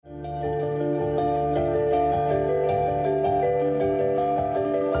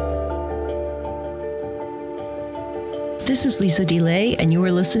This is Lisa DeLay, and you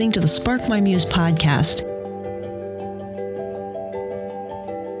are listening to the Spark My Muse podcast.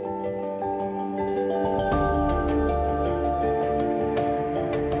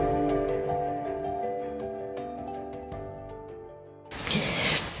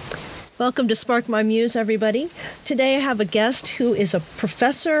 Welcome to Spark My Muse, everybody. Today I have a guest who is a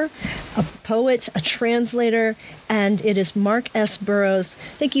professor, a poet, a translator, and it is Mark S. Burrows.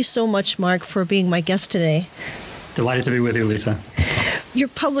 Thank you so much, Mark, for being my guest today. Delighted to be with you, Lisa. Your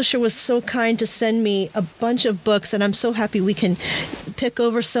publisher was so kind to send me a bunch of books, and I'm so happy we can pick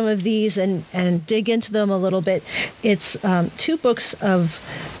over some of these and dig into them a little bit. It's two books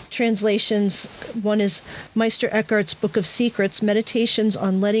of translations. One is Meister Eckhart's Book of Secrets, Meditations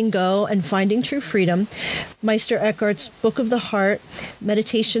on Letting Go and Finding True Freedom. Meister Eckhart's Book of the Heart,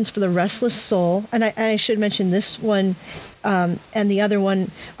 Meditations for the Restless Soul. And I should mention this one and the other one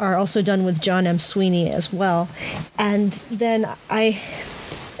are also done with John M. Sweeney as well. And then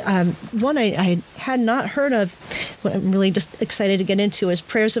one I had not heard of, what I'm really just excited to get into, is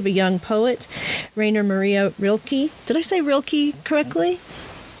Prayers of a Young Poet, Rainer Maria Rilke. Did I say Rilke correctly?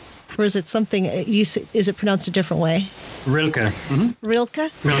 Or is it something, is it pronounced a different way? Rilke. Mm-hmm.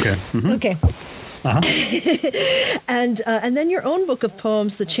 Rilke? Rilke. Mm-hmm. Okay. Uh-huh. And then your own book of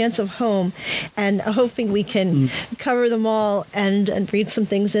poems, The Chance of Home, and hoping we can cover them all and read some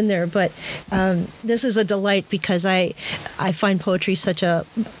things in there. But this is a delight because I find poetry such a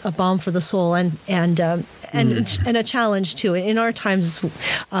balm for the soul and a challenge too. In our times,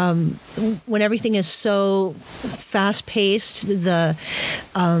 when everything is so fast paced,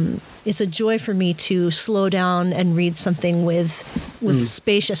 it's a joy for me to slow down and read something with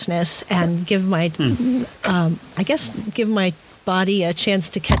spaciousness and give my body a chance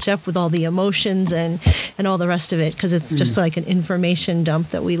to catch up with all the emotions and all the rest of it, because it's just like an information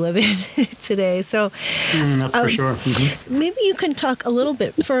dump that we live in today. So that's for sure. Mm-hmm. Maybe you can talk a little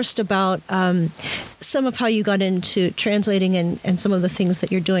bit first about some of how you got into translating and some of the things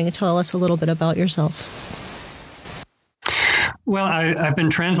that you're doing, and tell us a little bit about yourself. Well, I've been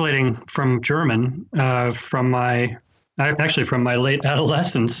translating from German from my late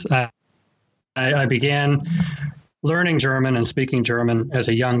adolescence. I began learning German and speaking German as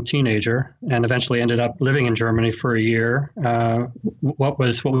a young teenager, and eventually ended up living in Germany for a year. What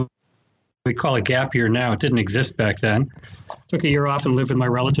we call a gap year now. It didn't exist back then. Took a year off and lived with my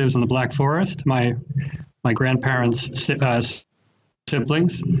relatives in the Black Forest. My grandparents'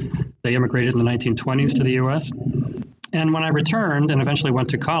 siblings. They immigrated in the 1920s to the U.S. And when I returned and eventually went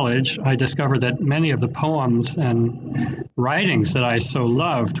to college, I discovered that many of the poems and writings that I so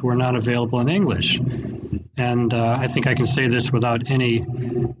loved were not available in English. And I think I can say this without any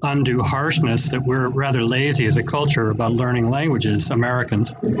undue harshness, that we're rather lazy as a culture about learning languages,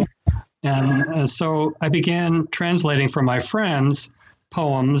 Americans. And so I began translating for my friends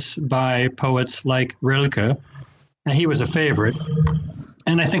poems by poets like Rilke, and he was a favorite.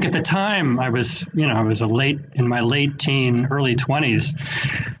 And I think at the time I was in my late teen, early 20s,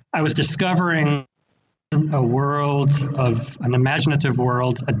 I was discovering a world of an imaginative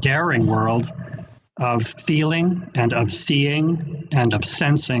world, a daring world of feeling and of seeing and of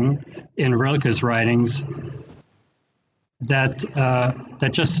sensing in Rilke's writings that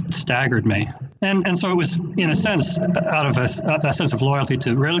just staggered me. And so it was, in a sense, out of a sense of loyalty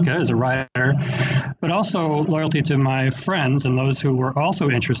to Rilke as a writer, but also loyalty to my friends and those who were also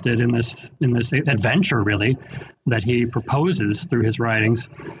interested in this adventure, really, that he proposes through his writings,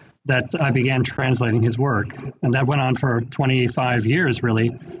 that I began translating his work. And that went on for 25 years, really,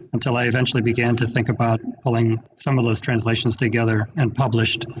 until I eventually began to think about pulling some of those translations together and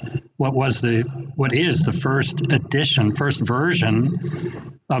published what is the first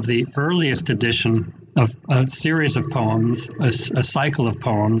version of the earliest edition of a series of poems, a cycle of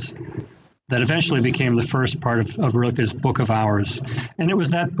poems that eventually became the first part of Rilke's Book of Hours. And it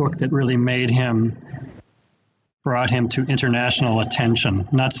was that book that really brought him to international attention,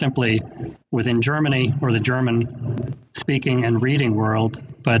 not simply within Germany or the German speaking and reading world,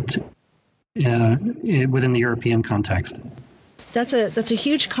 but within the European context. That's a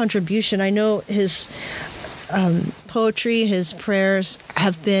huge contribution. I know his poetry, his prayers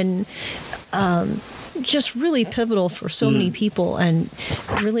have been just really pivotal for so many people and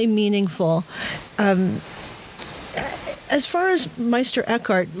really meaningful. As far as Meister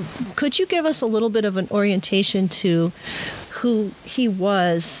Eckhart, could you give us a little bit of an orientation to who he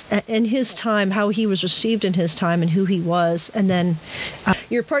was in his time, how he was received in his time, and who he was? And then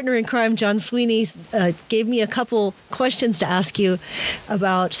your partner in crime, John Sweeney, gave me a couple questions to ask you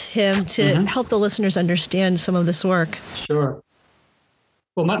about him to help the listeners understand some of this work. Sure.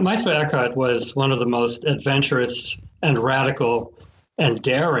 Well, Meister Eckhart was one of the most adventurous and radical and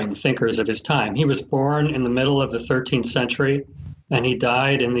daring thinkers of his time. He was born in the middle of the 13th century, and he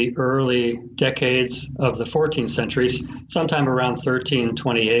died in the early decades of the 14th century, sometime around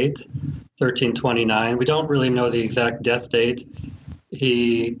 1328, 1329. We don't really know the exact death date.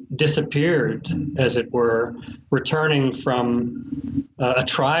 He disappeared, as it were, returning from a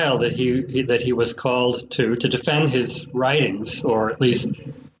trial that he was called to defend his writings, or at least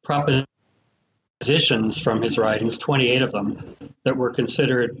propositions from his writings, 28 of them, that were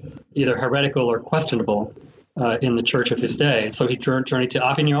considered either heretical or questionable in the church of his day. So he journeyed to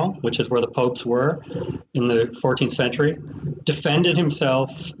Avignon, which is where the popes were in the 14th century, defended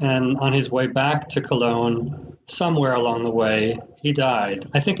himself, and on his way back to Cologne, somewhere along the way, he died.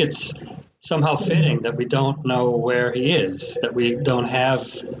 I think it's somehow fitting that we don't know where he is, that we don't have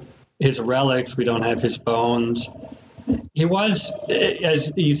his relics, we don't have his bones. He was,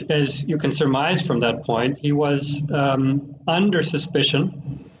 as you can surmise from that point, he was under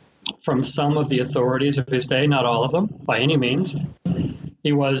suspicion from some of the authorities of his day, not all of them, by any means.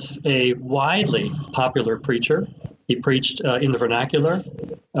 He was a widely popular preacher. He preached in the vernacular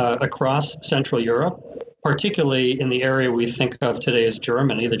across Central Europe, particularly in the area we think of today as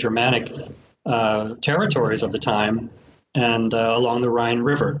Germany, the Germanic territories of the time, and along the Rhine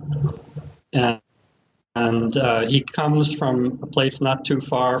River. And he comes from a place not too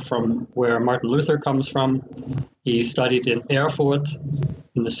far from where Martin Luther comes from. He studied in Erfurt,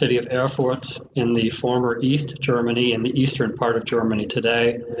 in the city of Erfurt, in the former East Germany, in the eastern part of Germany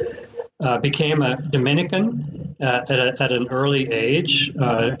today. Became a Dominican at an early age,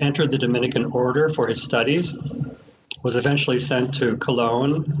 entered the Dominican order for his studies, was eventually sent to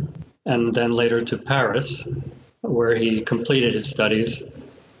Cologne, and then later to Paris, where he completed his studies.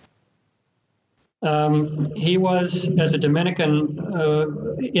 He was, as a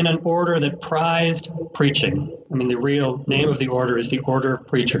Dominican, in an order that prized preaching. I mean, the real name of the order is the Order of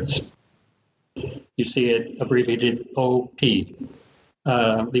Preachers. You see it abbreviated OP,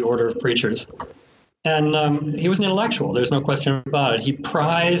 the Order of Preachers. And he was an intellectual, there's no question about it. He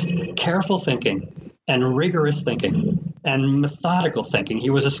prized careful thinking and rigorous thinking and methodical thinking. He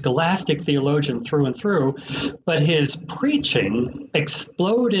was a scholastic theologian through and through, but his preaching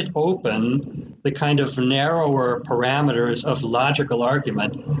exploded open the kind of narrower parameters of logical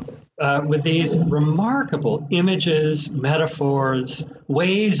argument with these remarkable images, metaphors,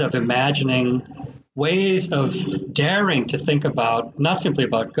 ways of imagining, ways of daring to think about, not simply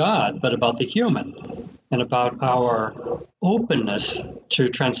about God, but about the human and about our openness to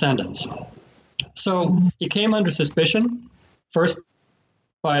transcendence. So he came under suspicion, first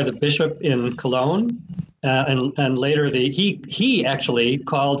by the bishop in Cologne, and later he actually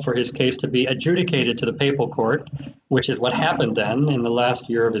called for his case to be adjudicated to the papal court, which is what happened then in the last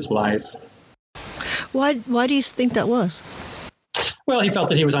year of his life. Why do you think that was? Well, he felt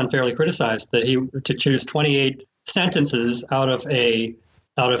that he was unfairly criticized, that to choose 28 sentences out of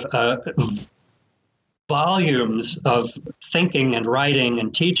volumes of thinking and writing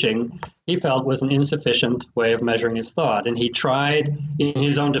and teaching, he felt was an insufficient way of measuring his thought. And he tried in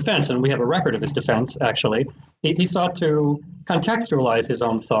his own defense, and we have a record of his defense, actually. He sought to contextualize his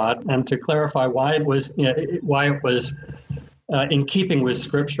own thought and to clarify why it was in keeping with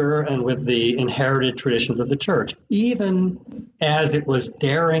Scripture and with the inherited traditions of the church, even as it was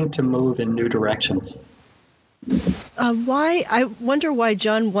daring to move in new directions. I wonder why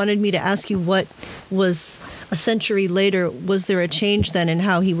John wanted me to ask you what was a century later. Was there a change then in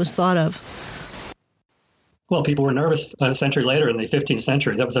how he was thought of? Well, people were nervous a century later in the 15th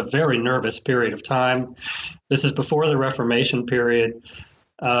century. That was a very nervous period of time. This is before the Reformation period.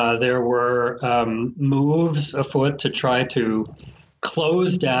 There were moves afoot to try to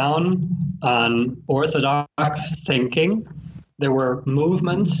close down on orthodox thinking. There were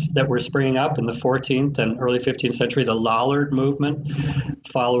movements that were springing up in the 14th and early 15th century, the Lollard movement,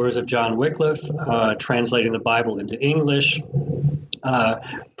 followers of John Wycliffe, translating the Bible into English,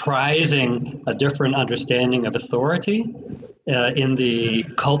 prizing a different understanding of authority in the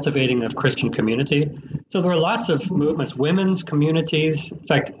cultivating of Christian community. So there were lots of movements, women's communities. In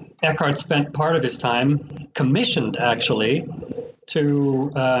fact, Eckhart spent part of his time commissioned, actually,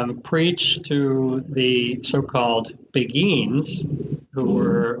 to preach to the so-called Beguines, who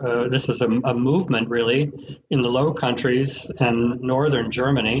were, this was a movement really in the Low Countries and northern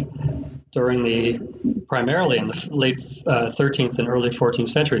Germany primarily in the late 13th and early 14th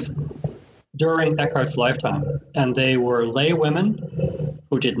centuries during Eckhart's lifetime. And they were lay women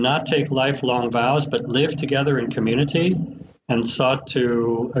who did not take lifelong vows but lived together in community and sought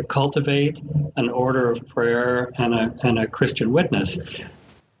to cultivate an order of prayer and a Christian witness.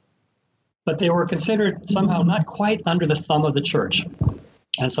 but they were considered somehow not quite under the thumb of the church.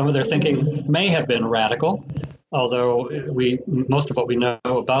 And some of their thinking may have been radical, although most of what we know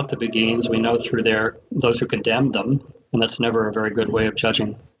about the Beguines, we know through those who condemned them, and that's never a very good way of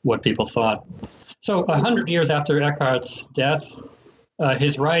judging what people thought. So 100 years after Eckhart's death,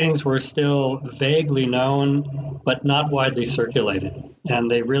 his writings were still vaguely known, but not widely circulated.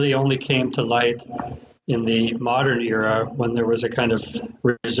 And they really only came to light in the modern era when there was a kind of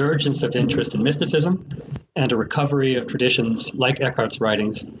resurgence of interest in mysticism and a recovery of traditions like Eckhart's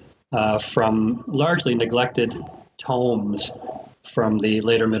writings from largely neglected tomes from the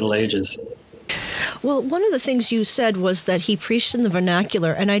later Middle Ages. Well, one of the things you said was that he preached in the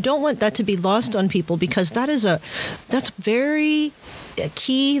vernacular, and I don't want that to be lost on people because that's very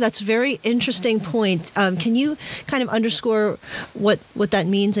key. That's a very interesting point. Can you kind of underscore what that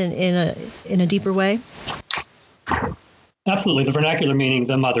means in a deeper way? Absolutely. The vernacular meaning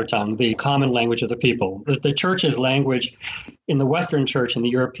the mother tongue, the common language of the people. The church's language in the Western church and the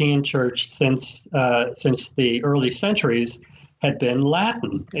European church since the early centuries had been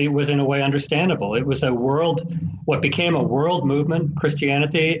Latin. It was in a way understandable. It was what became a world movement,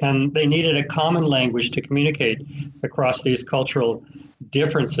 Christianity, and they needed a common language to communicate across these cultural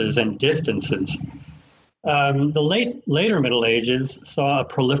differences and distances. The later Middle Ages saw a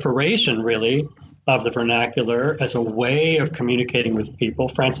proliferation, really, of the vernacular as a way of communicating with people.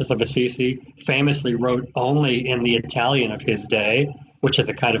 Francis of Assisi famously wrote only in the Italian of his day, which is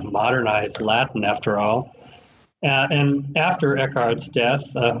a kind of modernized Latin after all. And after Eckhart's death,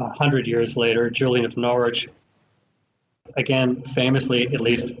 100 years later, Julian of Norwich, again, famously, at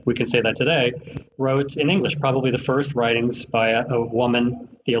least we can say that today, wrote in English, probably the first writings by a woman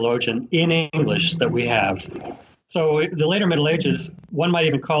theologian in English that we have. So the later Middle Ages, one might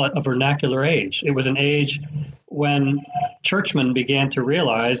even call it a vernacular age. It was an age when churchmen began to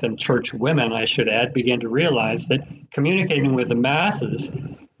realize, and churchwomen, I should add, began to realize that communicating with the masses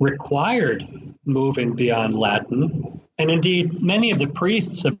required moving beyond Latin. And indeed, many of the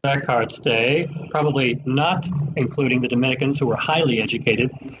priests of Eckhart's day, probably not including the Dominicans who were highly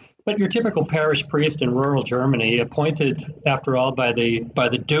educated, but your typical parish priest in rural Germany, appointed, after all, by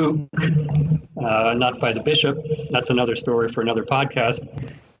the duke, not by the bishop. That's another story for another podcast.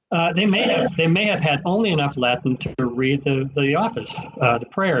 They may have had only enough Latin to read the office, the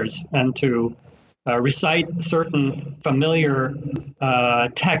prayers, and to recite certain familiar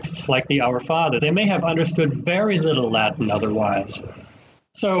texts like the Our Father. They may have understood very little Latin otherwise.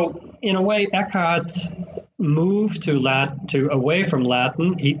 So, in a way, Eckhart moved away from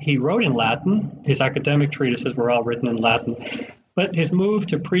Latin. He wrote in Latin. His academic treatises were all written in Latin. But his move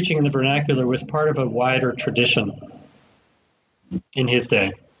to preaching in the vernacular was part of a wider tradition in his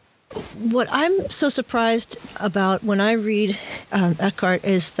day. What I'm so surprised about when I read Eckhart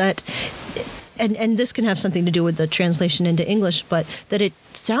is that, and this can have something to do with the translation into English, but that it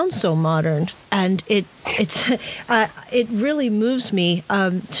sounds so modern, and it really moves me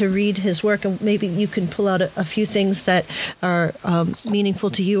to read his work. And maybe you can pull out a few things that are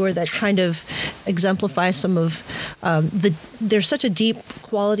meaningful to you, or that kind of exemplify some of there's such a deep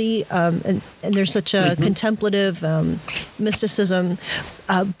quality, and there's such a contemplative mysticism,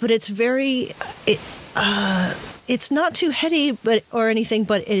 but it's very it's not too heady, or anything,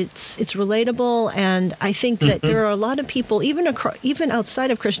 but it's relatable, and I think that there are a lot of people, even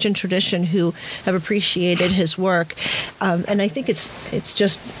outside of Christian tradition, who have appreciated his work, and I think it's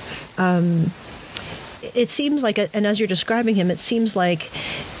just it seems like, and as you're describing him, it seems like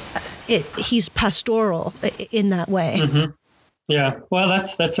he's pastoral in that way. Mm-hmm. Yeah, well,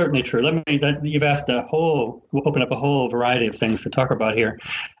 that's certainly true. You've asked we'll open up a whole variety of things to talk about here.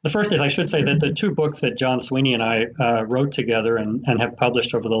 The first is, I should say that the two books that John Sweeney and I wrote together and have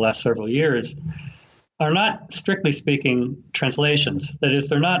published over the last several years are not, strictly speaking, translations. That is,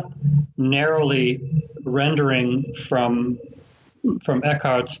 they're not narrowly rendering from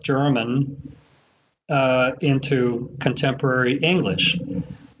Eckhart's German into contemporary English.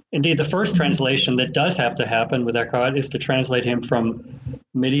 Indeed, the first translation that does have to happen with Eckhart is to translate him from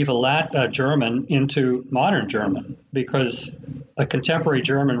medieval German into modern German, because a contemporary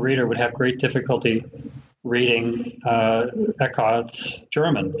German reader would have great difficulty reading Eckhart's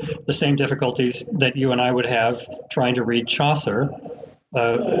German. The same difficulties that you and I would have trying to read Chaucer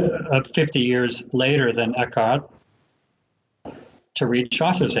 50 years later than Eckhart, to read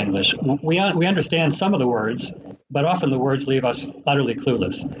Chaucer's English. We understand some of the words, but often the words leave us utterly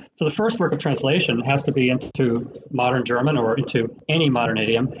clueless. So the first work of translation has to be into modern German or into any modern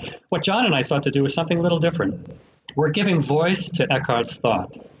idiom. What John and I sought to do is something a little different. We're giving voice to Eckhart's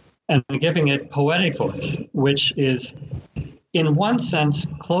thought and giving it poetic voice, which is in one sense,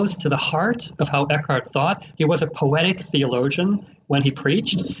 close to the heart of how Eckhart thought. He was a poetic theologian when he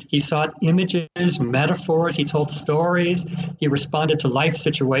preached. He sought images, metaphors, he told stories, he responded to life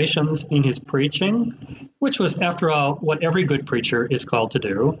situations in his preaching, which was, after all, what every good preacher is called to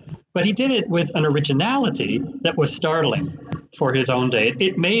do. But he did it with an originality that was startling for his own day.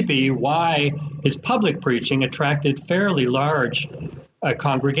 It may be why his public preaching attracted fairly large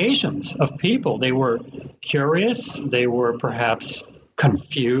congregations of people. They were curious, they were perhaps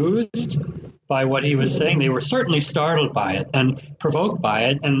confused by what he was saying. They were certainly startled by it and provoked by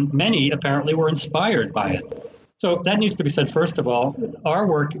it, and many apparently were inspired by it. So that needs to be said. First of all, our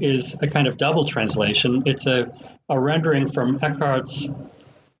work is a kind of double translation. It's a rendering from Eckhart's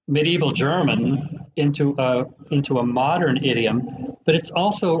medieval German into a modern idiom, but it's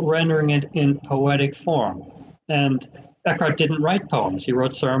also rendering it in poetic form. And Eckhart didn't write poems. He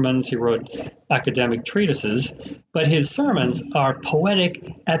wrote sermons, he wrote academic treatises, but his sermons are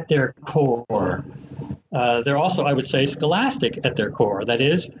poetic at their core. They're also, I would say, scholastic at their core. That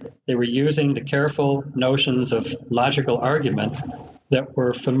is, they were using the careful notions of logical argument that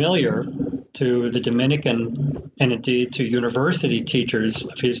were familiar to the Dominican and indeed to university teachers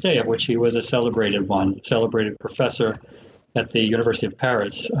of his day, of which he was a celebrated professor at the University of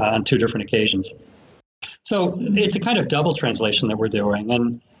Paris on 2 different occasions. So it's a kind of double translation that we're doing.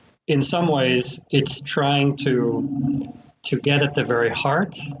 And in some ways, it's trying to get at the very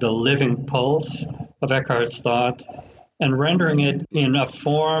heart, the living pulse of Eckhart's thought, and rendering it in a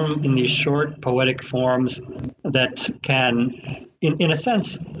form, in these short poetic forms that can, in a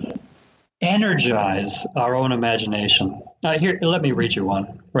sense, energize our own imagination. Now, here, let me read you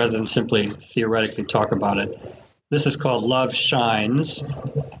one, rather than simply theoretically talk about it. This is called Love Shines,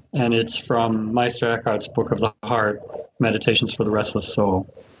 and it's from Meister Eckhart's Book of the Heart, Meditations for the Restless Soul,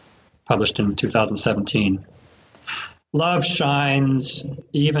 published in 2017. Love shines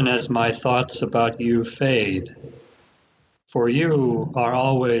even as my thoughts about you fade, for you are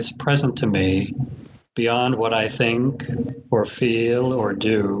always present to me beyond what I think or feel or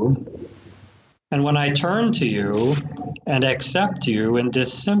do. And when I turn to you and accept you in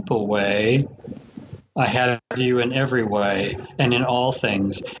this simple way, I have you in every way and in all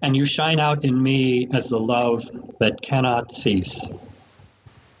things, and you shine out in me as the love that cannot cease.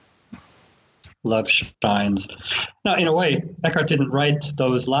 Love shines. Now, in a way, Eckhart didn't write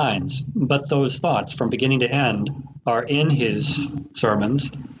those lines, but those thoughts from beginning to end are in his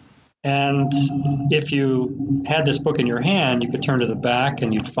sermons. And if you had this book in your hand, you could turn to the back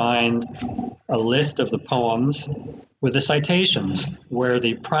and you'd find a list of the poems with the citations where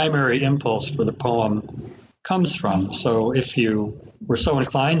the primary impulse for the poem comes from. So if you were so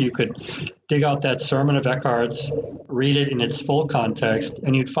inclined, you could dig out that sermon of Eckhart's, read it in its full context,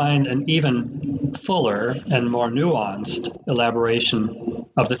 and you'd find an even fuller and more nuanced elaboration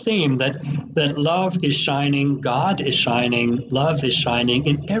of the theme that love is shining, God is shining, love is shining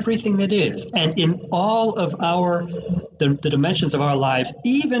in everything that is, and in all of the dimensions of our lives,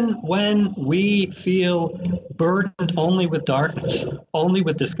 even when we feel burdened only with darkness, only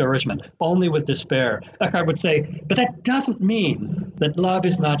with discouragement, only with despair. Eckhart would say, but that doesn't mean that love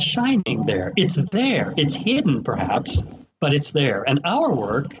is not shining there. It's there. It's hidden, perhaps, but it's there. And our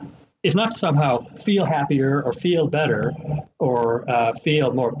work is not to somehow feel happier or feel better or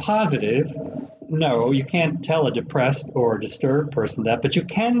feel more positive. No, you can't tell a depressed or disturbed person that, but you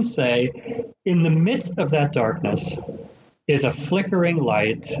can say, in the midst of that darkness is a flickering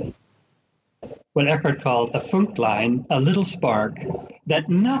light, what Eckhart called a Funktlein, a little spark, that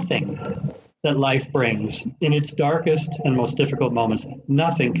nothing that life brings in its darkest and most difficult moments,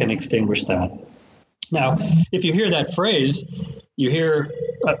 nothing can extinguish that. Now, if you hear that phrase, you hear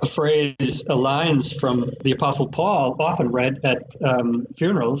lines from the Apostle Paul, often read at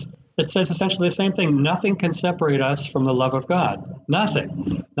funerals, that says essentially the same thing. Nothing can separate us from the love of God.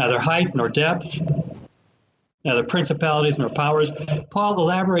 Nothing. Neither height nor depth, neither principalities nor powers.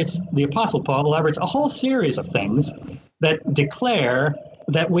 The Apostle Paul elaborates a whole series of things that declare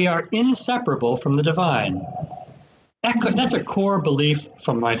that we are inseparable from the divine. That's a core belief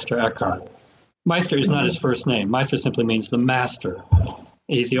from Meister Eckhart. Meister is not his first name. Meister simply means the master.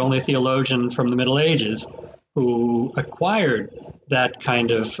 He's the only theologian from the Middle Ages who acquired that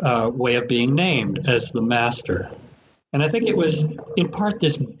kind of way of being named as the master. And I think it was in part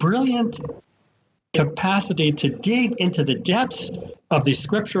this brilliant capacity to dig into the depths of these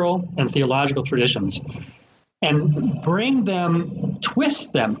scriptural and theological traditions and bring them,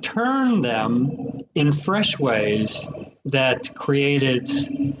 twist them, turn them in fresh ways that created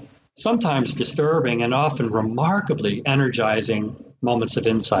sometimes disturbing and often remarkably energizing moments of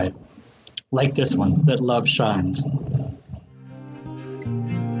insight, like this one, that love shines.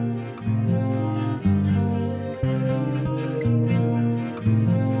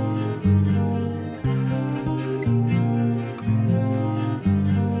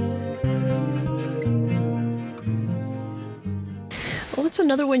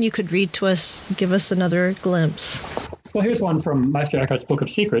 another one you could read to us? Give us another glimpse. Well, here's one from Meister Eckhart's Book of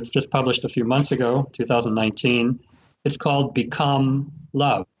Secrets, just published a few months ago, 2019. It's called Become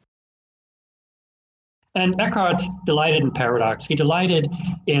Love. And Eckhart delighted in paradox. He delighted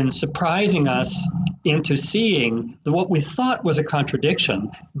in surprising us into seeing that what we thought was a contradiction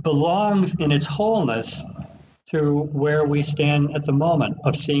belongs in its wholeness to where we stand at the moment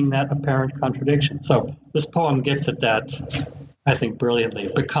of seeing that apparent contradiction. So this poem gets at that, I think, brilliantly.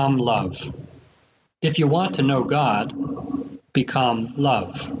 Become love. If you want to know God, become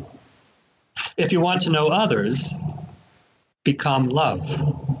love. If you want to know others, become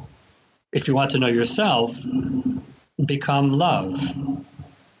love. If you want to know yourself, become love.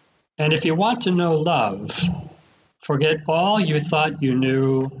 And if you want to know love, forget all you thought you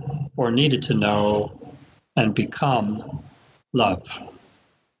knew or needed to know and become love.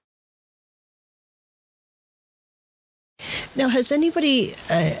 Now, has anybody,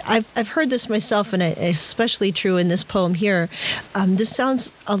 I've heard this myself, and especially true in this poem here, this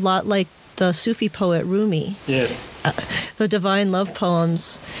sounds a lot like the Sufi poet Rumi. Yes. The divine love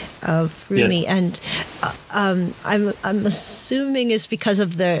poems of Rumi. Yes. And I'm assuming is because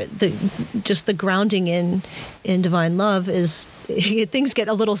of the just the grounding in divine love is things get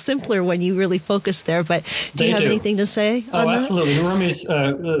a little simpler when you really focus there. But do you have anything to say on that? Absolutely. Rumi's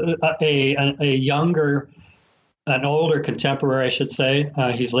an older contemporary, I should say.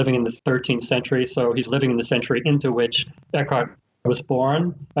 He's living in the 13th century, so he's living in the century into which Eckhart was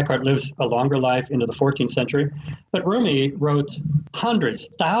born. Eckhart lives a longer life into the 14th century. But Rumi wrote hundreds,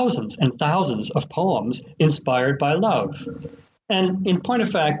 thousands and thousands of poems inspired by love. And in point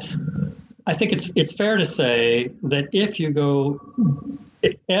of fact, I think it's fair to say that if you go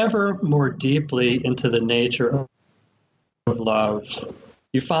ever more deeply into the nature of love,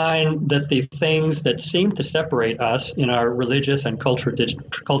 you find that the things that seem to separate us in our religious and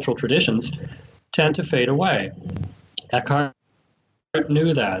cultural traditions tend to fade away. Eckhart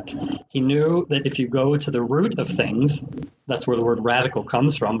knew that. He knew that if you go to the root of things, that's where the word radical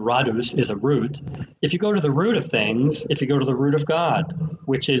comes from. Radus is a root. If you go to the root of things, if you go to the root of God,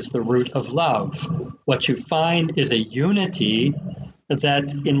 which is the root of love, what you find is a unity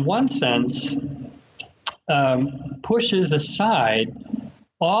that, in one sense, pushes aside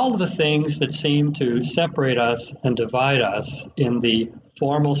all of the things that seem to separate us and divide us in the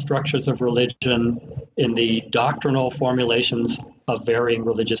formal structures of religion, in the doctrinal formulations of varying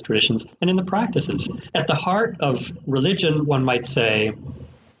religious traditions, and in the practices. At the heart of religion, one might say,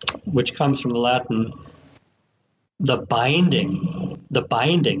 which comes from the Latin, the binding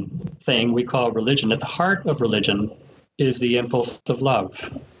thing we call religion. At the heart of religion is the impulse of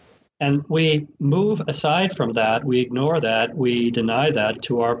love. And we move aside from that, we ignore that, we deny that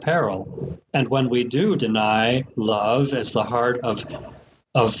to our peril. And when we do deny love as the heart of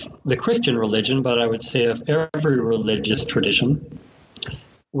the Christian religion, but I would say of every religious tradition,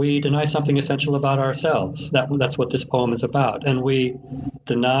 we deny something essential about ourselves. That's what this poem is about. And we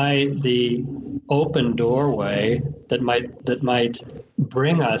deny the open doorway that might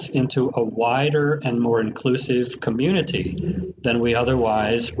bring us into a wider and more inclusive community than we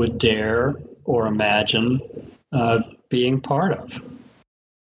otherwise would dare or imagine being part of.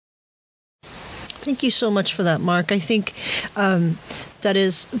 Thank you so much for that, Mark. I think that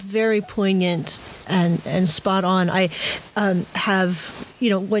is very poignant and spot on. I have,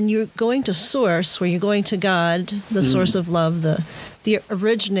 when you're going to source, when you're going to God, the source of love, the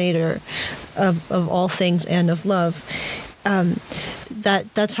originator of all things and of love,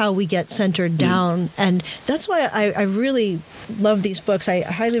 that's how we get centered down. And that's why I really love these books. I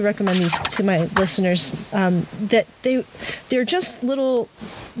highly recommend these to my listeners, that they're just little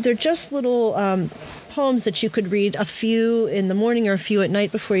poems that you could read, a few in the morning or a few at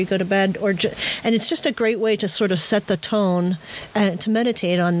night before you go to bed, and it's just a great way to sort of set the tone and to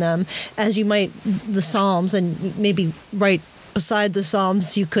meditate on them, as you might the Psalms, and maybe right beside the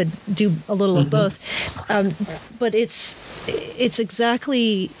Psalms you could do a little of both. But it's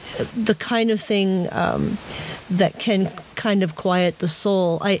exactly the kind of thing that can kind of quiet the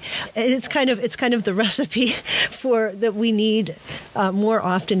soul. It's kind of the recipe for that we need more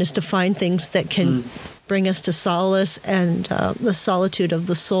often, is to find things that can bring us to solace and the solitude of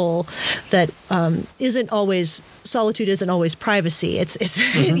the soul that solitude isn't always privacy. It's it's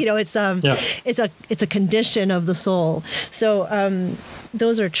a condition of the soul. So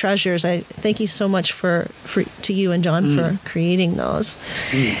those are treasures. I thank you so much to you and John for creating those.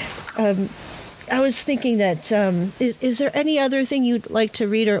 I was thinking that is there any other thing you'd like to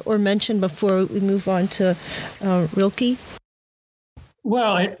read or mention before we move on to Rilke?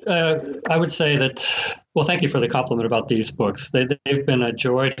 Well, I would say that Well, thank you for the compliment about these books. They've been a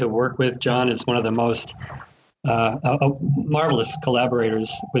joy to work with. John is one of the most marvelous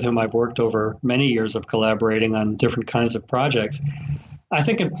collaborators with whom I've worked over many years of collaborating on different kinds of projects. I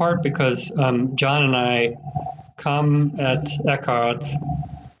think in part because John and I come at Eckhart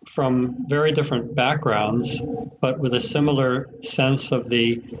from very different backgrounds, but with a similar sense of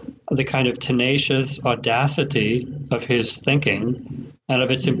the kind of tenacious audacity of his thinking and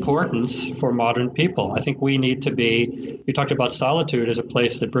of its importance for modern people. I think we need to be, you talked about solitude as a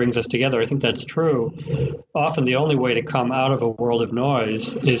place that brings us together. I think that's true. Often the only way to come out of a world of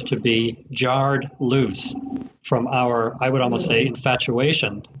noise is to be jarred loose from our, I would almost say,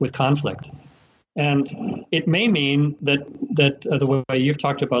 infatuation with conflict. And it may mean that the way you've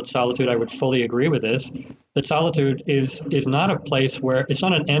talked about solitude, I would fully agree with this, that solitude is not a place where it's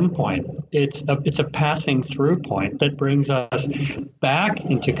not an end point. It's a passing through point that brings us back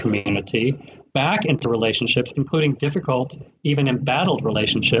into community, back into relationships, including difficult, even embattled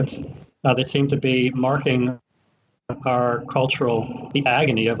relationships that seem to be marking the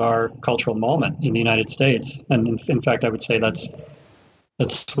agony of our cultural moment in the United States. And in fact, I would say that's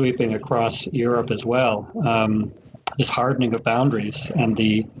sweeping across Europe as well. This hardening of boundaries and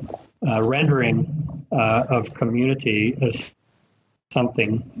the rendering of community as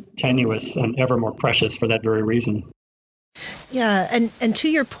something tenuous and ever more precious for that very reason. Yeah, and to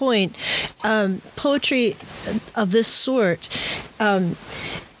your point, poetry of this sort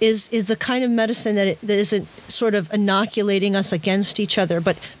is the kind of medicine that isn't sort of inoculating us against each other,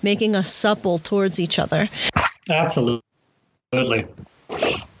 but making us supple towards each other. Absolutely.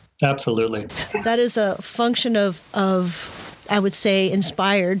 Absolutely. That is a function of I would say,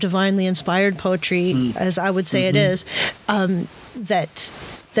 divinely inspired poetry, as I would say it is, that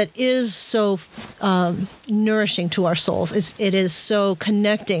is so nourishing to our souls. It is so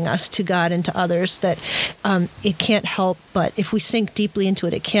connecting us to God and to others that it can't help but, if we sink deeply into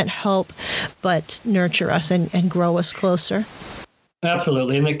it, it can't help but nurture us and grow us closer.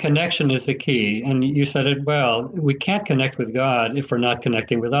 Absolutely. And the connection is the key. And you said it well. We can't connect with God if we're not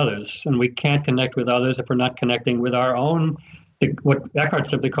connecting with others. And we can't connect with others if we're not connecting with our own, what Eckhart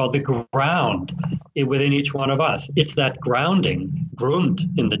simply called the ground within each one of us. It's that grounding, Grund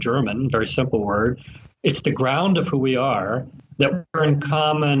in the German, very simple word. It's the ground of who we are that we're in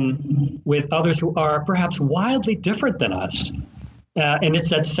common with others who are perhaps wildly different than us. And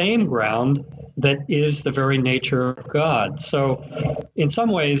it's that same ground that is the very nature of God. So in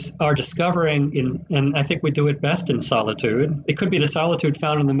some ways, our discovering, and I think we do it best in solitude. It could be the solitude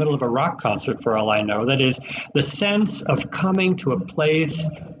found in the middle of a rock concert, for all I know. That is the sense of coming to a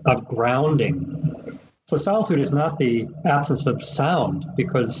place of grounding. So solitude is not the absence of sound,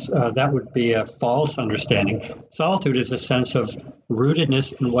 because that would be a false understanding. Solitude is a sense of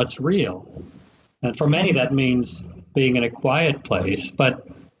rootedness in what's real. And for many, that means being in a quiet place, but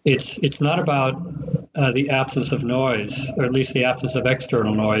it's not about the absence of noise, or at least the absence of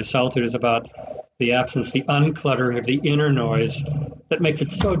external noise. Solitude is about the absence, the uncluttering of the inner noise that makes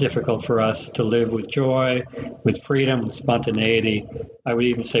it so difficult for us to live with joy, with freedom, with spontaneity, I would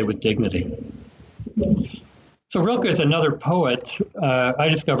even say with dignity. So Rilke is another poet I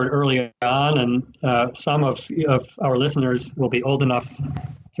discovered early on, and some of our listeners will be old enough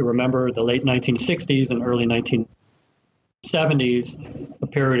to remember the late 1960s and early 1970s, a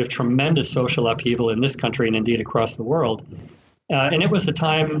period of tremendous social upheaval in this country and indeed across the world. And it was the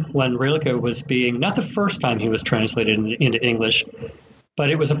time when Rilke was being, not the first time he was translated into English, but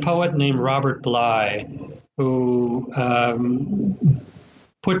it was a poet named Robert Bly who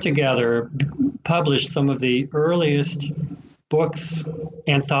published some of the earliest books,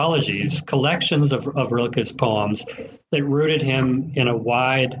 anthologies, collections of Rilke's poems that rooted him in a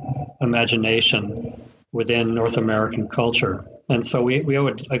wide imagination within North American culture. And so we owe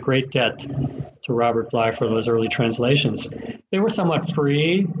a great debt to Robert Bly for those early translations. They were somewhat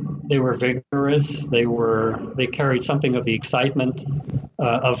free, they were vigorous, they carried something of the excitement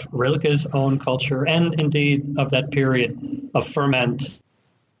of Rilke's own culture, and indeed of that period of ferment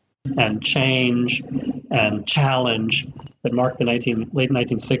and change and challenge that marked the late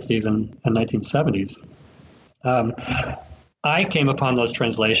 1960s and 1970s. I came upon those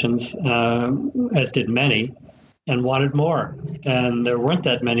translations, as did many, and wanted more. And there weren't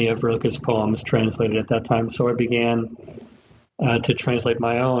that many of Rilke's poems translated at that time, so I began to translate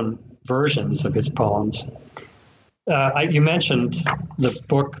my own versions of his poems. You mentioned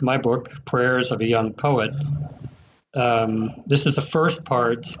my book, Prayers of a Young Poet. This is the first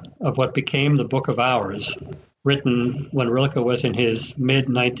part of what became the Book of Hours, written when Rilke was in his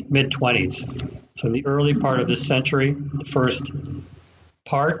mid-20s. So in the early part of this century, the first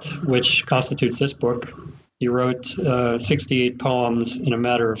part, which constitutes this book. He wrote 68 poems in a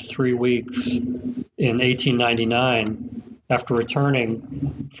matter of 3 weeks in 1899 after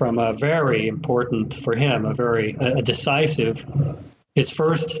returning from a very important, for him, a decisive, his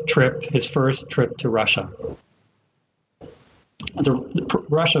first trip to Russia.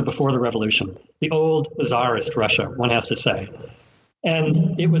 Russia before the revolution, the old Tsarist Russia, one has to say.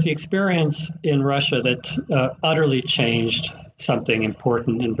 And it was the experience in Russia that utterly changed something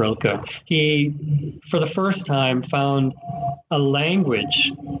important in Rilke. He, for the first time, found a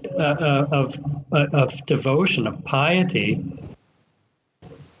language of devotion, of piety,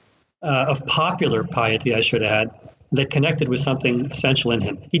 of popular piety, I should add, that connected with something essential in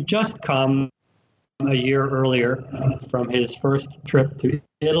him. He'd just come a year earlier from his first trip to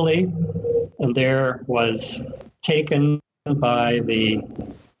Italy, and there was taken by the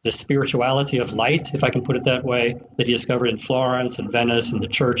spirituality of light, if I can put it that way, that he discovered in Florence and Venice and the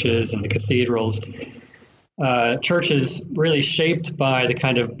churches and the cathedrals. Churches really shaped by the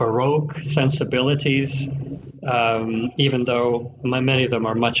kind of Baroque sensibilities, even though many of them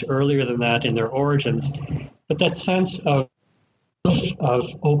are much earlier than that in their origins. But that sense of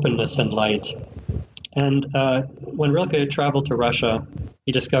openness and light. And when Rilke traveled to Russia,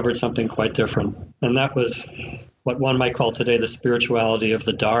 he discovered something quite different. And that was what one might call today the spirituality of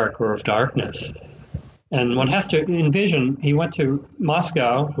the dark or of darkness. And one has to envision, he went to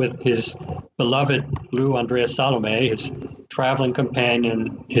Moscow with his beloved Lou Andreas Salome, his traveling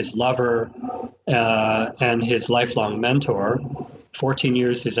companion, his lover, and his lifelong mentor, 14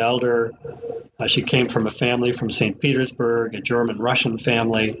 years his elder. She came from a family from St. Petersburg, a German-Russian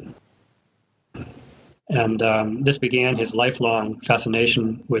family. And this began his lifelong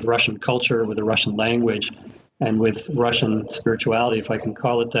fascination with Russian culture, with the Russian language, and with Russian spirituality, if I can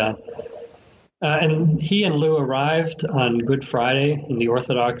call it that. And he and Lou arrived on Good Friday, in the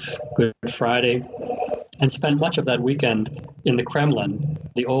Orthodox Good Friday, and spent much of that weekend in the Kremlin,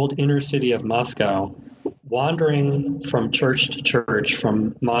 the old inner city of Moscow, wandering from church to church,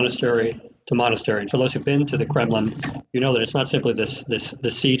 from monastery to monastery. And for those who've been to the Kremlin, you know that it's not simply the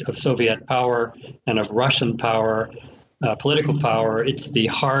seat of Soviet power and of Russian power, political power. It's the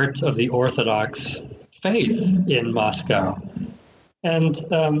heart of the Orthodox faith in Moscow. And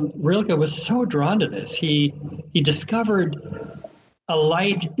Rilke was so drawn to this. He discovered a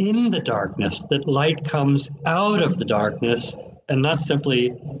light in the darkness, that light comes out of the darkness and not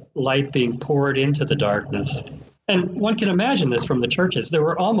simply light being poured into the darkness. And one can imagine this from the churches. There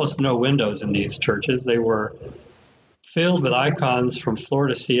were almost no windows in these churches. They were filled with icons from floor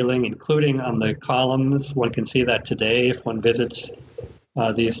to ceiling, including on the columns. One can see that today if one visits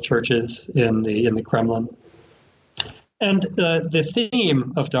these churches in the Kremlin. And the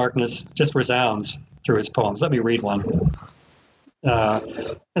theme of darkness just resounds through his poems. Let me read one.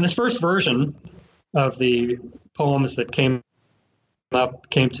 And this first version of the poems that came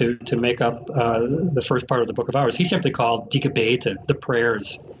to make up the first part of the Book of Hours, he simply called Die Gebete, the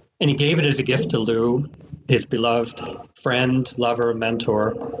prayers. And he gave it as a gift to Lou, his beloved friend, lover,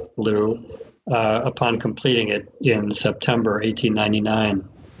 mentor, Lou, upon completing it in September 1899.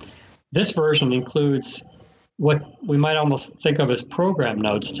 This version includes what we might almost think of as program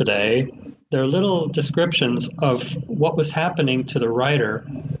notes today. They're little descriptions of what was happening to the writer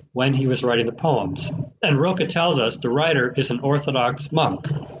when he was writing the poems. And Rilke tells us the writer is an Orthodox monk.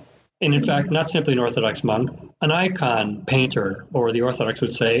 And in fact, not simply an Orthodox monk, an icon painter, or the Orthodox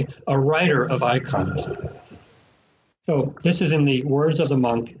would say, a writer of icons. So this is in the words of the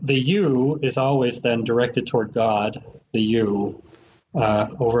monk. The you is always then directed toward God, the you,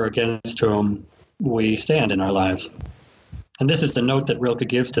 over against whom we stand in our lives. And this is the note that Rilke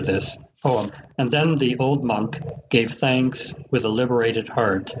gives to this poem. And then the old monk gave thanks with a liberated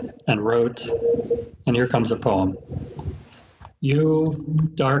heart and wrote, and here comes the poem. You,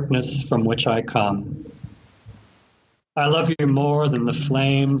 darkness from which I come, I love you more than the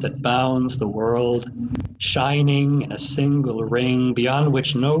flame that bounds the world, shining in a single ring beyond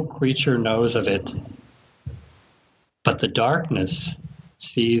which no creature knows of it. But the darkness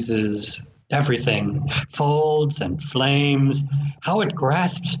seizes everything, folds and flames, how it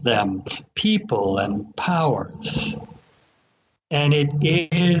grasps them, people and powers. And it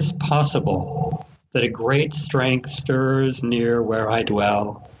is possible that a great strength stirs near where I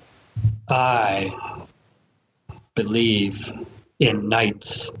dwell. I believe in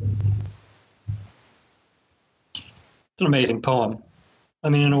nights. It's an amazing poem. I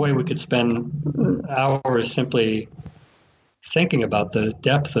mean, in a way, we could spend hours simply thinking about the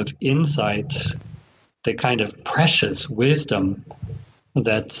depth of insight, the kind of precious wisdom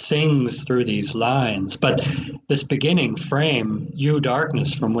that sings through these lines. But this beginning frame, you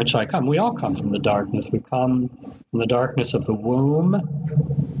darkness from which I come, we all come from the darkness. We come from the darkness of the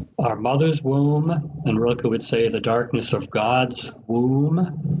womb, our mother's womb, and Rilke would say the darkness of God's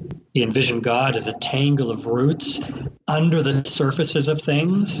womb. He envisioned God as a tangle of roots under the surfaces of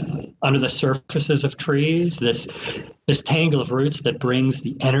things, under the surfaces of trees, this tangle of roots that brings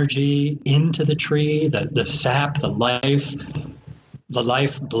the energy into the tree, the sap, the life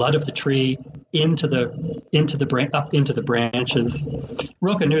blood of the tree into the branches.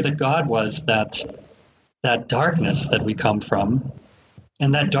 Rilke knew that God was that darkness that we come from,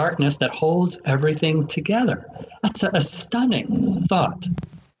 and that darkness that holds everything together. That's a stunning thought,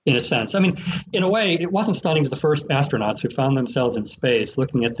 in a sense. I mean, in a way, it wasn't stunning to the first astronauts who found themselves in space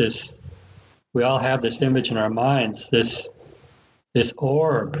looking at this. We all have this image in our minds, this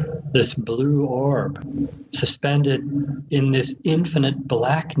orb, this blue orb, suspended in this infinite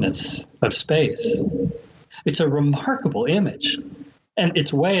blackness of space. It's a remarkable image. And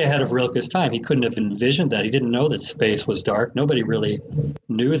it's way ahead of Rilke's time. He couldn't have envisioned that. He didn't know that space was dark. Nobody really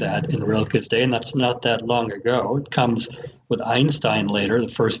knew that in Rilke's day, and that's not that long ago. It comes with Einstein later, the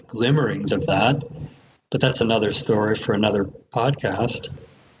first glimmerings of that. But that's another story for another podcast.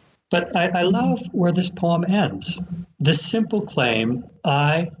 But I love where this poem ends. The simple claim,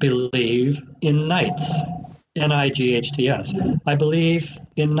 I believe in nights. Nights. I believe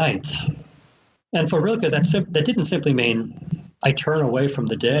in nights. And for Rilke, that didn't simply mean I turn away from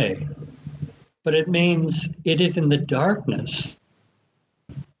the day, but it means it is in the darkness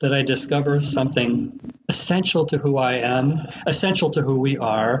that I discover something essential to who I am, essential to who we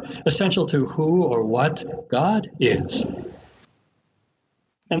are, essential to who or what God is.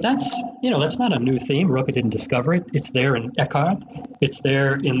 And that's not a new theme. Rilke didn't discover it. It's there in Eckhart. It's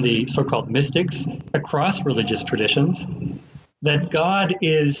there in the so-called mystics across religious traditions, that God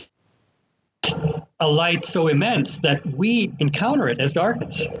is a light so immense that we encounter it as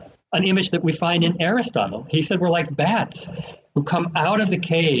darkness, an image that we find in Aristotle. He said we're like bats who come out of the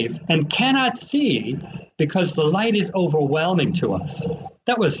cave and cannot see because the light is overwhelming to us.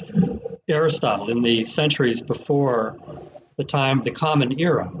 That was Aristotle in the centuries before the Common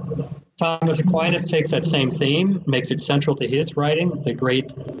Era. Thomas Aquinas takes that same theme, makes it central to his writing, the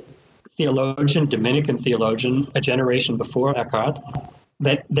great theologian, Dominican theologian, a generation before Eckhart,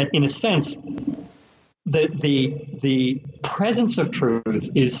 that in a sense, the presence of truth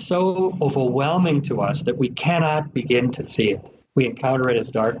is so overwhelming to us that we cannot begin to see it. We encounter it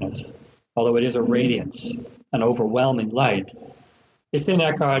as darkness, although it is a radiance, an overwhelming light. It's in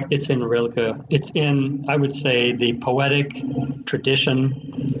Eckhart, it's in Rilke, it's in, I would say, the poetic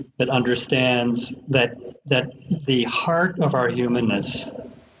tradition that understands that the heart of our humanness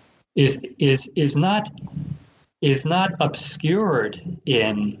is not obscured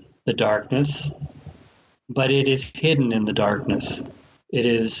in the darkness, but it is hidden in the darkness. It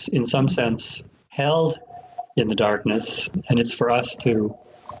is, in some sense, held in the darkness, and it's for us to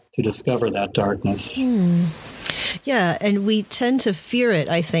discover that darkness. Yeah, and we tend to fear it,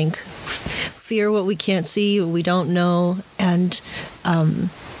 I think. Fear what we can't see, what we don't know, and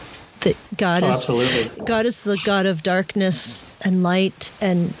that God is the God of darkness and light,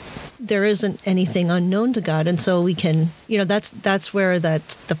 and there isn't anything unknown to God, and so we can, that's where the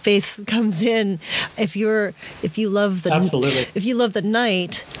faith comes in. If you love the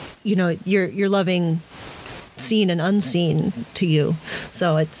night, you're loving seen and unseen to you.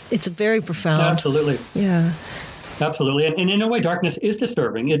 So it's very profound. Absolutely. Yeah. Absolutely. And in a way, darkness is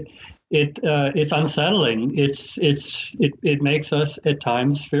disturbing. It's unsettling. It makes us at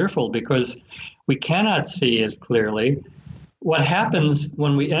times fearful because we cannot see as clearly. What happens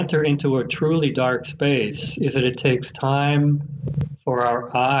when we enter into a truly dark space is that it takes time for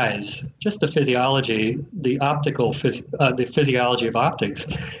our eyes, just the physiology, the physiology of optics.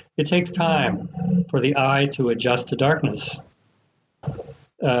 It takes time for the eye to adjust to darkness.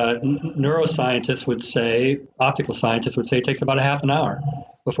 Neuroscientists would say, optical scientists would say it takes about a half an hour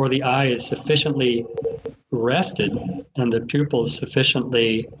before the eye is sufficiently rested and the pupils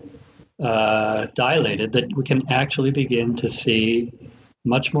sufficiently dilated that we can actually begin to see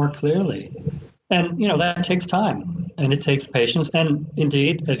much more clearly. And, that takes time and it takes patience. And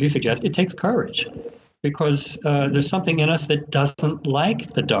indeed, as you suggest, it takes courage because there's something in us that doesn't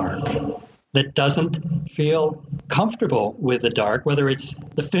like the dark, that doesn't feel comfortable with the dark, whether it's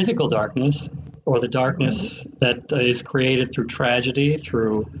the physical darkness or the darkness that is created through tragedy,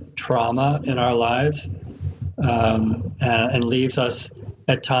 through trauma in our lives, and leaves us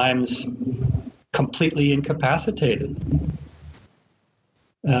at times completely incapacitated.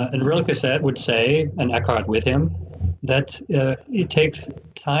 And Rilke would say, and Eckhart with him, that it takes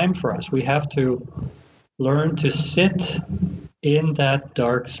time for us. We have to learn to sit in that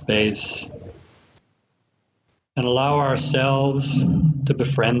dark space and allow ourselves to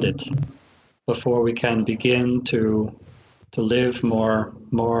befriend it before we can begin to live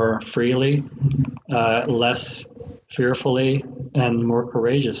more freely, less fearfully, and more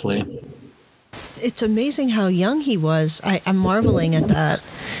courageously. It's amazing how young he was. I'm marveling at that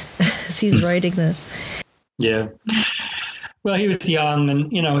as he's writing this. Yeah. Well, he was young,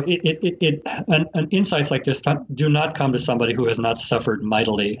 and and insights like this do not come to somebody who has not suffered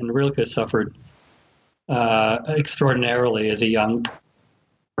mightily. And Rilke suffered extraordinarily as a young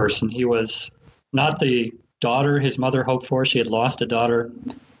person. He was not the daughter his mother hoped for. She had lost a daughter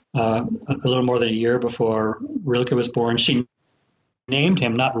a little more than a year before Rilke was born. She named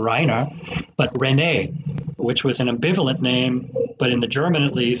him not Rainer, but René, which was an ambivalent name, but in the German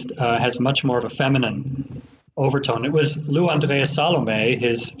at least has much more of a feminine overtone. It was Lou Andreas Salome,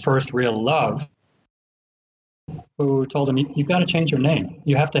 his first real love, who told him, "You've got to change your name.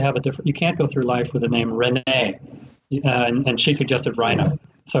 You have to have a different. You can't go through life with the name René." And she suggested Rainer.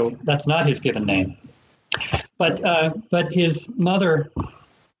 So that's not his given name. But his mother.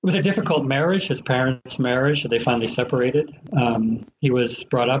 It was a difficult marriage, his parents' marriage. They finally separated. He was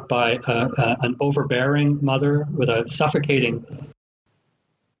brought up by an overbearing mother with a suffocating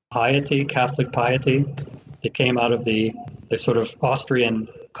piety, Catholic piety. It came out of the sort of Austrian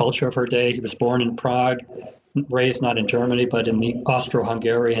culture of her day. He was born in Prague, raised not in Germany, but in the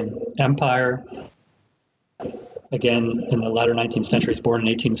Austro-Hungarian Empire. Again, in the latter 19th century, he was born in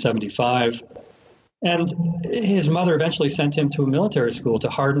 1875. And his mother eventually sent him to a military school to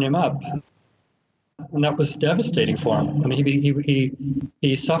harden him up. And that was devastating for him. I mean,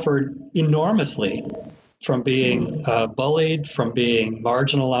 he suffered enormously from being bullied, from being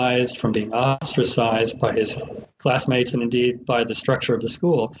marginalized, from being ostracized by his classmates, and indeed by the structure of the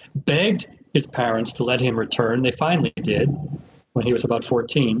school. Begged his parents to let him return. They finally did when he was about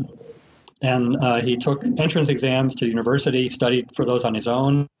 14. And he took entrance exams to university, studied for those on his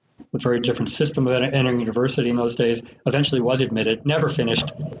own. A very different system of entering university in those days, eventually was admitted, never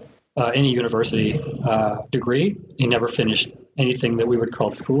finished any university degree. He never finished anything that we would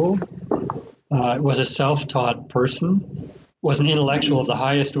call school. Was a self-taught person, was an intellectual of the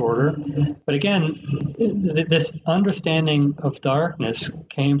highest order. But again, this understanding of darkness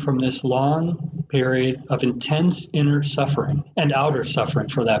came from this long period of intense inner suffering and outer suffering,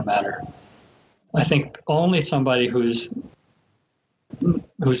 for that matter. I think only somebody who's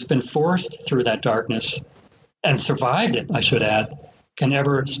been forced through that darkness and survived it, I should add, can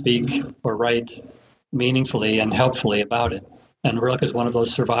ever speak or write meaningfully and helpfully about it. And Rilke is one of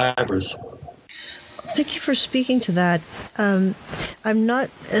those survivors. Thank you for speaking to that. I'm not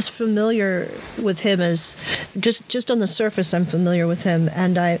as familiar with him as just on the surface. I'm familiar with him,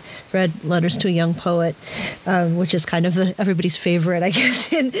 and I read Letters to a Young Poet, which is kind of everybody's favorite, I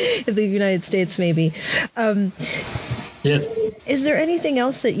guess, in the United States, maybe. Yes. Is there anything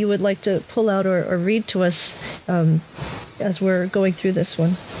else that you would like to pull out or read to us as we're going through this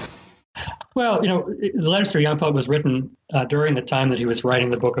one? Well, the Letters to a Young Poet was written during the time that he was writing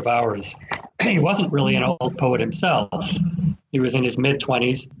the Book of Hours. He wasn't really an old poet himself. He was in his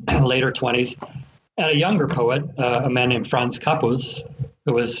mid-20s, later 20s. And a younger poet, a man named Franz Kappus,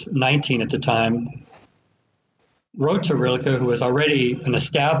 who was 19 at the time, wrote to Rilke, who was already an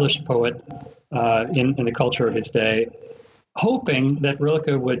established poet in the culture of his day, hoping that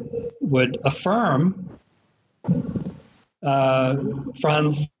Rilke would affirm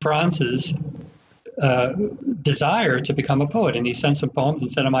Franz's desire to become a poet. And he sent some poems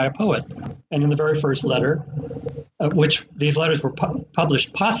and said, "Am I a poet?" And in the very first letter, which these letters were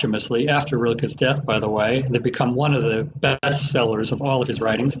published posthumously after Rilke's death, by the way, they've become one of the best sellers of all of his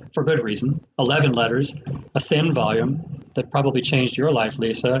writings for good reason. 11 letters, a thin volume that probably changed your life,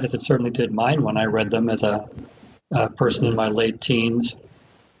 Lisa, as it certainly did mine when I read them as a person in my late teens.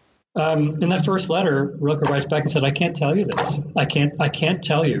 In that first letter, Rilke writes back and said, "I can't tell you this. I can't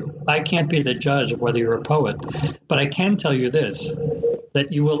tell you. I can't be the judge of whether you're a poet. But I can tell you this,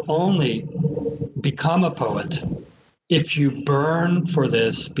 that you will only become a poet if you burn for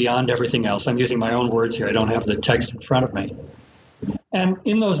this beyond everything else." I'm using my own words here. I don't have the text in front of me. And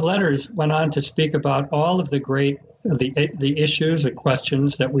in those letters went on to speak about all of the issues, the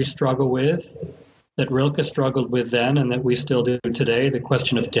questions that we struggle with, that Rilke struggled with then and that we still do today: the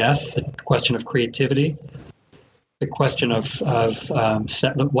question of death, the question of creativity, the question of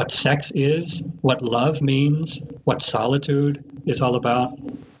what sex is, what love means, what solitude is all about.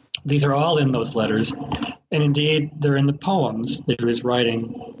 These are all in those letters. And indeed, they're in the poems that he was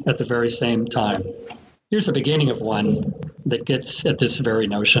writing at the very same time. Here's the beginning of one that gets at this very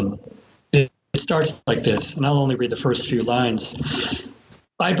notion. It starts like this, and I'll only read the first few lines.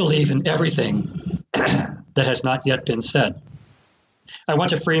 I believe in everything that has not yet been said. I want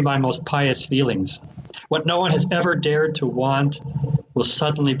to free my most pious feelings. What no one has ever dared to want will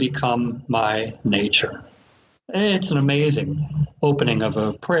suddenly become my nature. It's an amazing opening of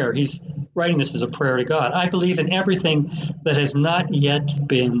a prayer. He's writing this as a prayer to God. I believe in everything that has not yet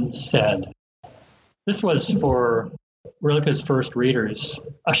been said. This was for Rilke's first readers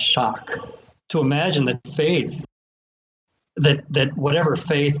a shock to imagine that faith, that whatever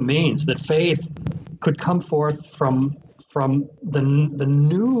faith means, that faith could come forth from the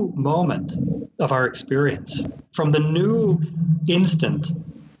new moment of our experience, from the new instant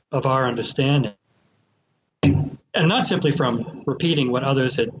of our understanding. And not simply from repeating what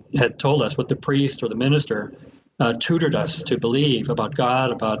others had told us, what the priest or the minister tutored us to believe about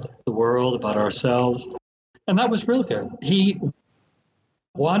God, about the world, about ourselves. And that was Rilke. He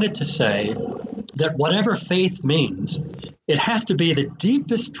wanted to say that whatever faith means, it has to be the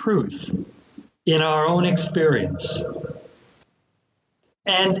deepest truth in our own experience.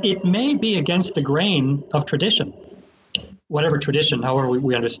 And it may be against the grain of tradition, whatever tradition, however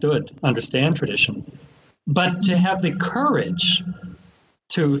we understand tradition. But to have the courage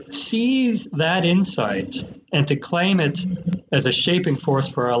to seize that insight and to claim it as a shaping force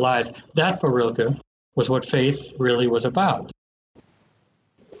for our lives, that for Rilke was what faith really was about.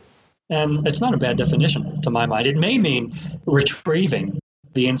 And it's not a bad definition to my mind. It may mean retrieving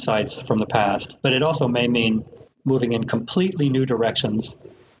the insights from the past, but it also may mean moving in completely new directions,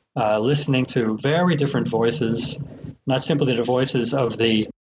 listening to very different voices, not simply the voices of the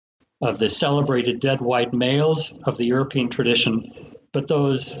celebrated dead white males of the European tradition, but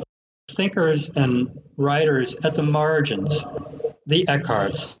those thinkers and writers at the margins, the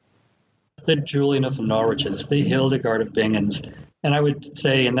Eckharts, the Julian of Norwiches, the Hildegard of Bingens, and I would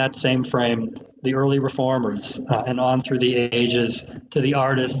say in that same frame, the early reformers, and on through the ages to the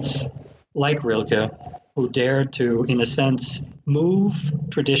artists like Rilke, who dared to, in a sense, move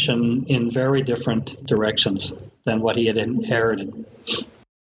tradition in very different directions than what he had inherited.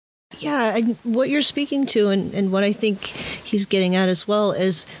 Yeah, and what you're speaking to and what I think he's getting at as well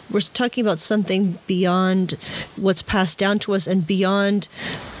is we're talking about something beyond what's passed down to us and beyond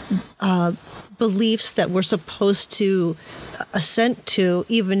beliefs that we're supposed to assent to,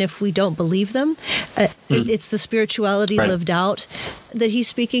 even if we don't believe them. It's the spirituality lived out that he's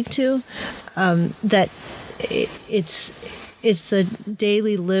speaking to, that it's the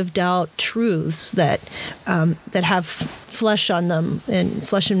daily lived out truths that have flesh on them and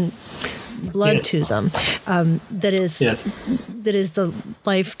flesh and blood to them. That is the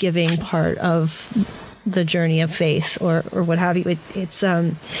life-giving part of the journey of faith or what have you. It's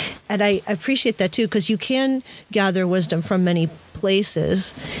and I appreciate that too, because you can gather wisdom from many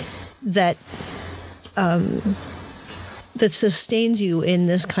places that that sustains you in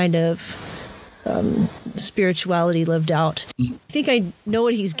this kind of spirituality lived out. I think I know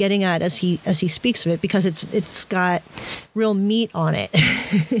what he's getting at as he speaks of it, because it's got real meat on it.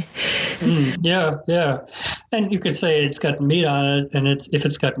 Yeah. And you could say it's got meat on it, and if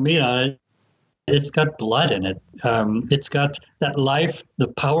it's got meat on it, it's got blood in it. It's got that life, the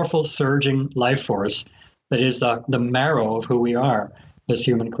powerful surging life force that is the marrow of who we are as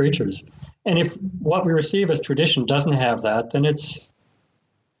human creatures. And if what we receive as tradition doesn't have that, then it's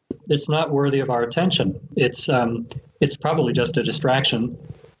not worthy of our attention. It's probably just a distraction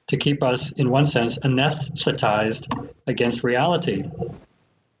to keep us, in one sense, anesthetized against reality.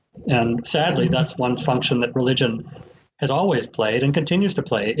 And sadly, that's one function that religion has always played and continues to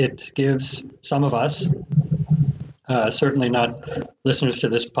play. It gives some of us, certainly not listeners to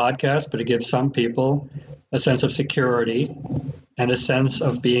this podcast, but it gives some people a sense of security and a sense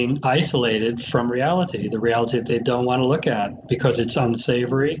of being isolated from reality, the reality that they don't want to look at because it's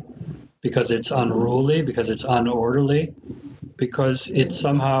unsavory, because it's unruly, because it's unorderly, because it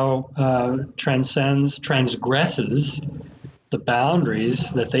somehow transgresses the boundaries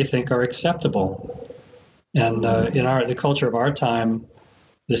that they think are acceptable. And in the culture of our time,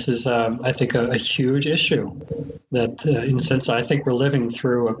 this is, I think, a huge issue that, in a sense, I think we're living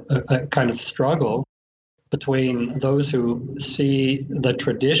through a kind of struggle between those who see the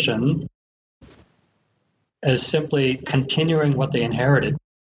tradition as simply continuing what they inherited,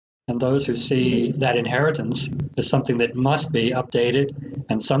 and those who see that inheritance as something that must be updated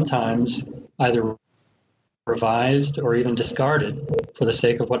and sometimes either revised or even discarded for the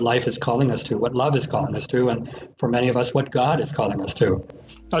sake of what life is calling us to, what love is calling us to, and for many of us, what God is calling us to.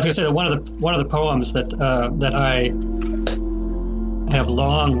 I was going to say that one of the poems that I have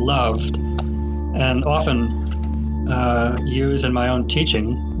long loved and often use in my own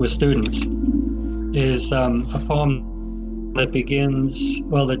teaching with students is a poem that begins,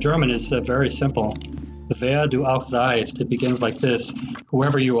 well, the German is very simple. Wer du auch seist. It begins like this: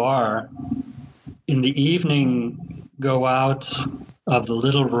 whoever you are, in the evening go out of the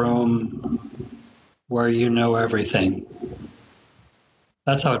little room where you know everything.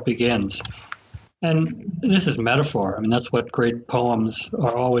 That's how it begins. And this is metaphor. I mean, that's what great poems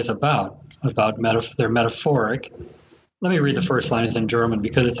are always about they're metaphoric. Let me read the first line in German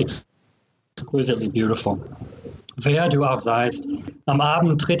because it's exquisitely beautiful. Wer du auch seist, am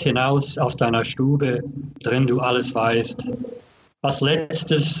Abend tritt hinaus aus deiner Stube, drin du alles weißt. Was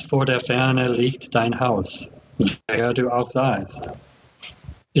letztes vor der Ferne liegt dein Haus, wer du auch seist.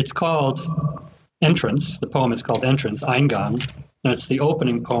 It's called Entrance. The poem is called Entrance, Eingang, and it's the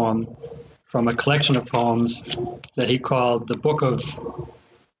opening poem from a collection of poems that he called the Book of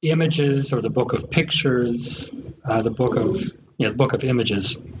Images, or the Book of Pictures, the Book of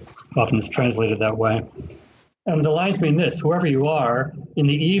Images. Often it's translated that way. And the lines mean this: whoever you are, in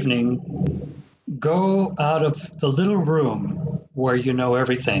the evening, go out of the little room where you know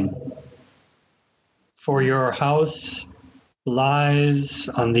everything. For your house lies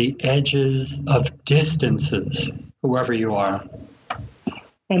on the edges of distances, whoever you are.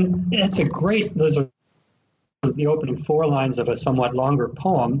 And those are the opening four lines of a somewhat longer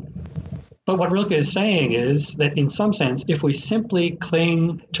poem. But what Rilke is saying is that in some sense, if we simply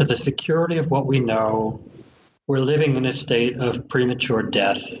cling to the security of what we know, we're living in a state of premature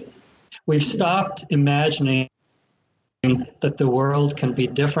death. We've stopped imagining that the world can be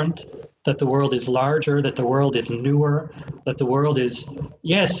different, that the world is larger, that the world is newer, that the world is,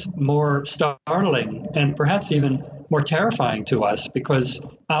 yes, more startling and perhaps even more terrifying to us because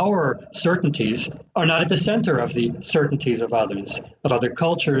our certainties are not at the center of the certainties of others, of other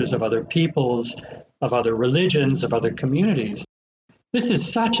cultures, of other peoples, of other religions, of other communities. This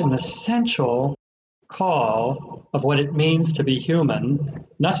is such an essential call of what it means to be human,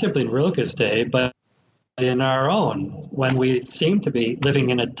 not simply in Rilke's day, but in our own, when we seem to be living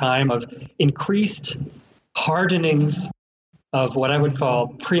in a time of increased hardenings of what I would call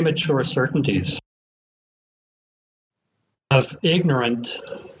premature certainties, of ignorant,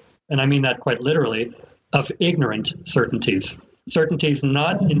 and I mean that quite literally, of ignorant certainties. Certainties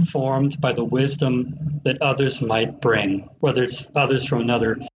not informed by the wisdom that others might bring, whether it's others from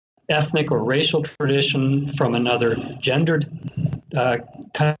another ethnic or racial tradition, from another gendered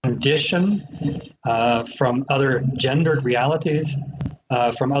condition, from other gendered realities,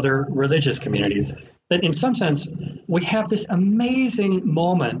 from other religious communities. That in some sense, we have this amazing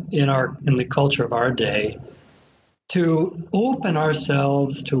moment in the culture of our day to open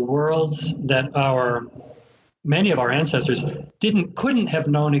ourselves to worlds that many of our ancestors couldn't have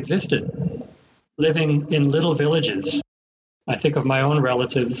known existed, living in little villages. I think of my own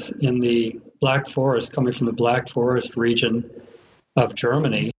relatives in the Black Forest, coming from the Black Forest region of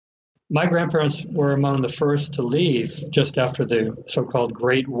Germany. My grandparents were among the first to leave just after the so-called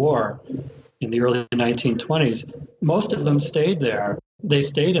Great War in the early 1920s. Most of them stayed there. They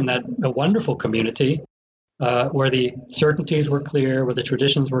stayed in that wonderful community where the certainties were clear, where the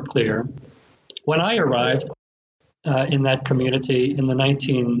traditions were clear. When I arrived in that community in the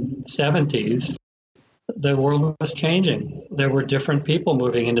 1970s, the world was changing. There were different people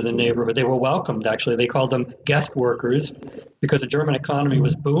moving into the neighborhood. They were welcomed, actually. They called them guest workers because the German economy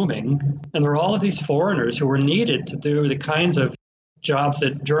was booming. And there were all of these foreigners who were needed to do the kinds of jobs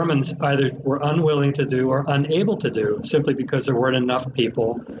that Germans either were unwilling to do or unable to do simply because there weren't enough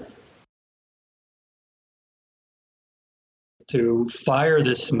people to fire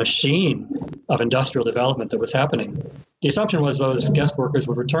this machine of industrial development that was happening. The assumption was those guest workers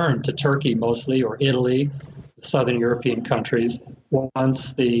would return to Turkey mostly, or Italy, southern European countries,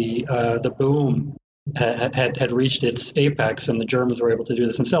 once the boom had reached its apex and the Germans were able to do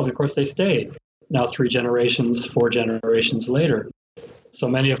this themselves. Of course, they stayed, now 4 generations later. So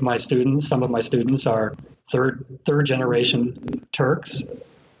many of my students, some of my students are third generation Turks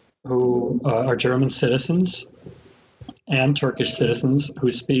who are German citizens and Turkish citizens who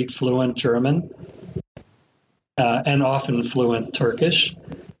speak fluent German and often fluent Turkish.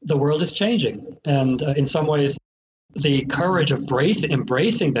 The world is changing. And in some ways, the courage of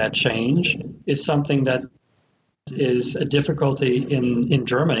embracing that change is something that is a difficulty in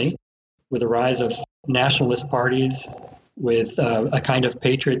Germany, with the rise of nationalist parties, with a kind of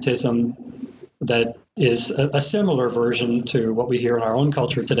patriotism that is a similar version to what we hear in our own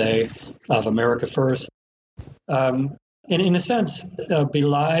culture today of America First. And in a sense,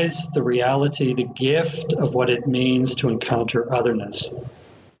 belies the reality, the gift of what it means to encounter otherness.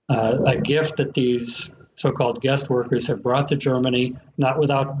 a gift that these so-called guest workers have brought to Germany, not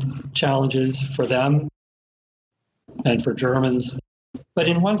without challenges for them and for Germans. But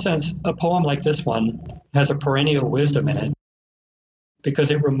in one sense, a poem like this one has a perennial wisdom in it,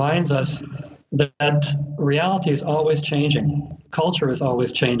 because it reminds us that reality is always changing, culture is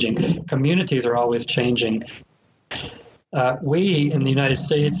always changing, communities are always changing. We in the United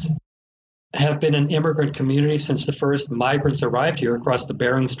States have been an immigrant community since the first migrants arrived here across the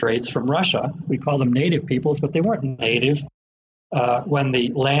Bering Straits from Russia. We call them native peoples, but they weren't native when the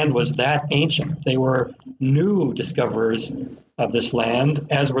land was that ancient. They were new discoverers of this land,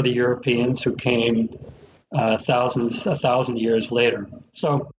 as were the Europeans who came a thousand years later.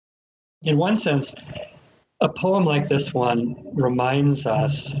 So in one sense, a poem like this one reminds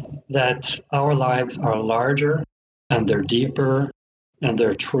us that our lives are larger and they're deeper and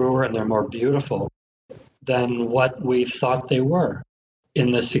they're truer and they're more beautiful than what we thought they were in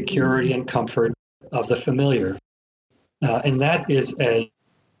the security and comfort of the familiar. And that is as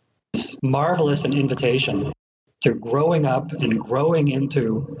marvelous an invitation to growing up and growing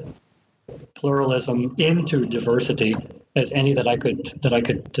into pluralism, into diversity, as any that I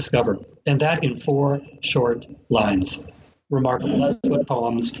could discover. And that in 4 short lines. Remarkable. That's what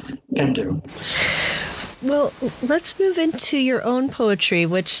poems can do. Well, let's move into your own poetry,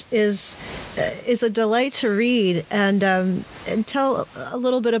 which is a delight to read, and tell a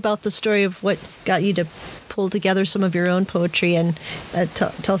little bit about the story of what got you to pull together some of your own poetry, and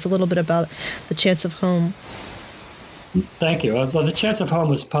tell us a little bit about The Chance of Home. Thank you. Well, The Chance of Home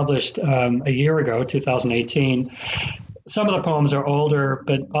was published a year ago, 2018. Some of the poems are older,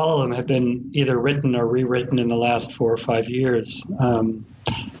 but all of them have been either written or rewritten in the last 4 or 5 years.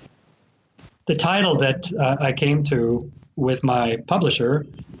 The title that I came to with my publisher,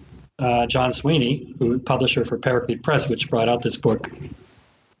 John Sweeney, who is publisher for Paraclete Press, which brought out this book,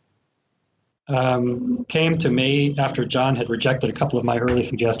 came to me after John had rejected a couple of my early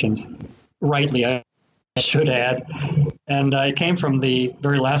suggestions, rightly, I should add. And I came from the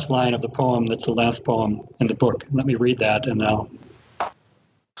very last line of the poem. That's the last poem in the book. Let me read that, and I'll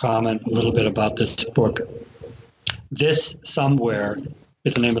comment a little bit about this book. This Somewhere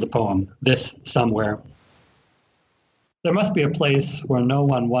is the name of the poem. This Somewhere. There must be a place where no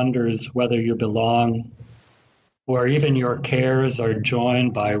one wonders whether you belong, where even your cares are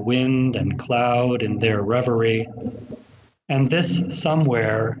joined by wind and cloud in their reverie. And this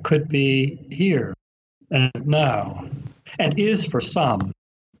somewhere could be here and now, and is for some,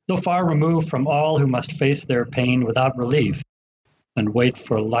 though far removed from all who must face their pain without relief and wait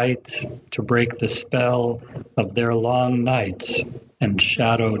for light to break the spell of their long nights and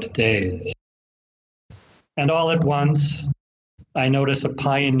shadowed days. And all at once, I notice a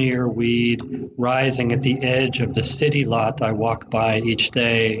pioneer weed rising at the edge of the city lot I walk by each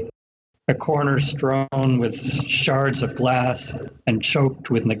day, a corner strewn with shards of glass and choked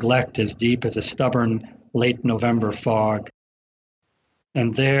with neglect as deep as a stubborn late November fog.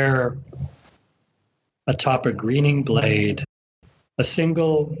 And there, atop a greening blade, a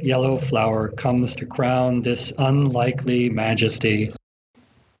single yellow flower comes to crown this unlikely majesty,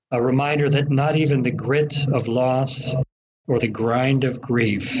 a reminder that not even the grit of loss or the grind of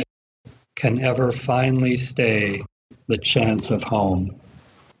grief can ever finally stay the chance of home.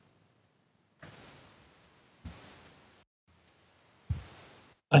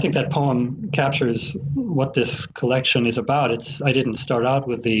 I think that poem captures what this collection is about. I didn't start out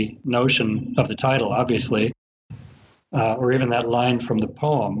with the notion of the title, obviously, or even that line from the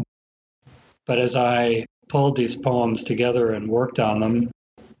poem. But as I pulled these poems together and worked on them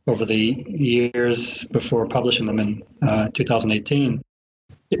over the years before publishing them in 2018,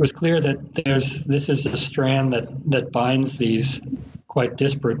 it was clear that this is a strand that binds these quite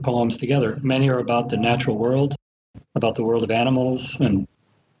disparate poems together. Many are about the natural world, about the world of animals and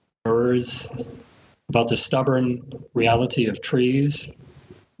birds, about the stubborn reality of trees,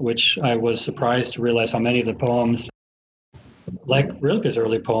 which I was surprised to realize how many of the poems, like Rilke's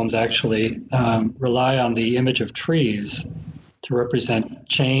early poems actually, rely on the image of trees to represent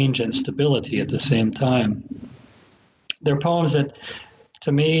change and stability at the same time. They're poems that,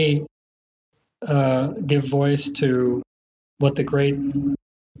 to me, give voice to what the great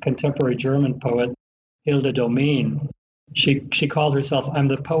contemporary German poet Hilde Domin, she called herself, I'm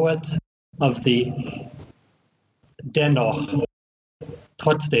the poet of the dennoch,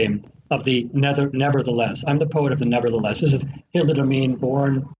 trotzdem, of the nevertheless. I'm the poet of the nevertheless. This is Hilde Domin,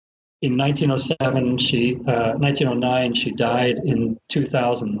 born in 1907. 1909, she died in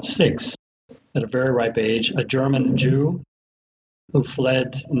 2006 at a very ripe age, a German Jew who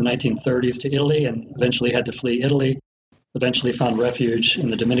fled in the 1930s to Italy and eventually had to flee Italy eventually found refuge in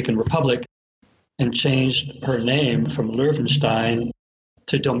the Dominican Republic and changed her name from Löwenstein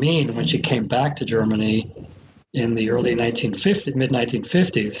to Domine when she came back to Germany in the early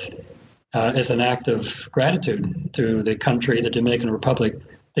mid-1950s, as an act of gratitude to the country, the Dominican Republic,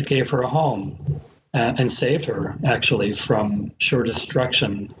 that gave her a home and saved her actually from sure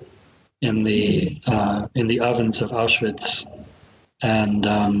destruction in the ovens of Auschwitz and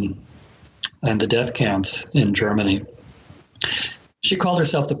the death camps in Germany. She called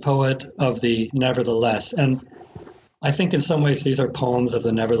herself the poet of the nevertheless, and I think in some ways these are poems of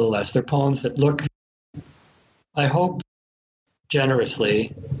the nevertheless. They're poems that look, I hope,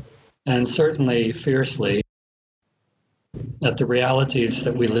 generously and certainly fiercely at the realities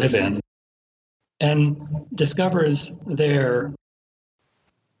that we live in, and discovers there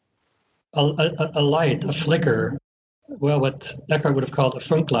a light, a flicker, well, what Eckhart would have called a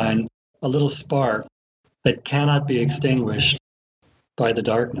Funklein, a little spark that cannot be extinguished by the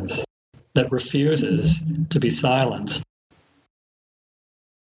darkness, that refuses to be silenced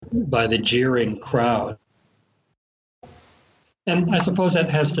by the jeering crowd. And I suppose that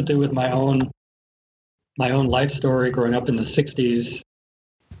has to do with my own life story, growing up in the 60s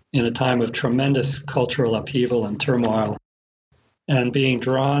in a time of tremendous cultural upheaval and turmoil, and being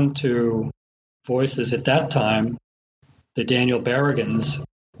drawn to voices at that time, the Daniel Berrigans,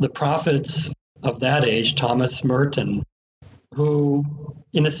 the prophets of that age, Thomas Merton, who,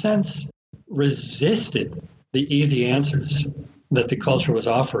 in a sense, resisted the easy answers that the culture was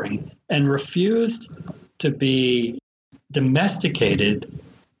offering and refused to be domesticated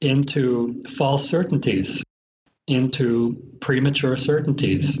into false certainties, into premature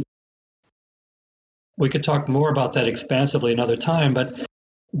certainties. We could talk more about that expansively another time, but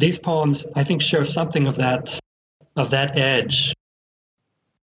these poems, I think, show something of that edge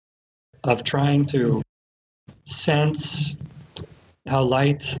of trying to sense how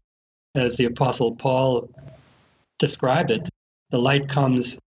light, as the Apostle Paul described it, the light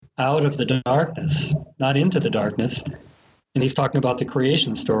comes out of the darkness, not into the darkness. And he's talking about the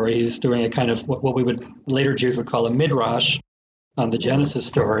creation story. He's doing a kind of what we would later Jews would call a midrash on the Genesis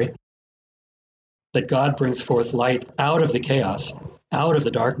story, that God brings forth light out of the chaos, out of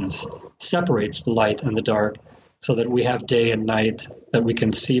the darkness, separates the light and the dark so that we have day and night that we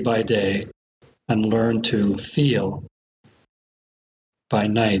can see by day and learn to feel by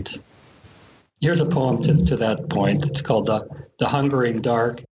night. Here's a poem to that point. It's called The Hungering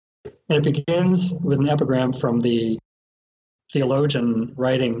Dark. And it begins with an epigram from the theologian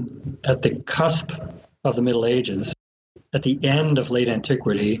writing at the cusp of the Middle Ages, at the end of late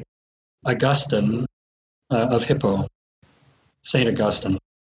antiquity, Augustine of Hippo, St. Augustine.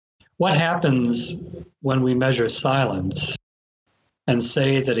 What happens when we measure silence and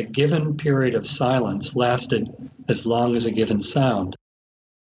say that a given period of silence lasted as long as a given sound?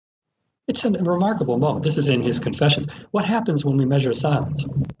 It's a remarkable moment. This is in his Confessions. What happens when we measure silence?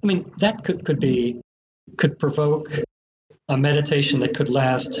 I mean, that could provoke a meditation that could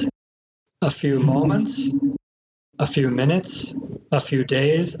last a few moments, a few minutes, a few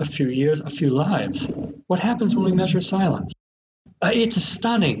days, a few years, a few lives. What happens when we measure silence? It's a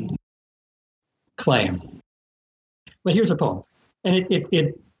stunning claim. But here's a poem. And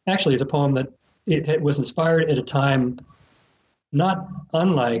it actually is a poem that it was inspired at a time not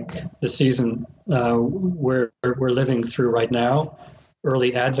unlike the season we're living through right now,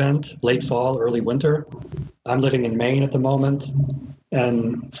 early Advent, late fall, early winter. I'm living in Maine at the moment,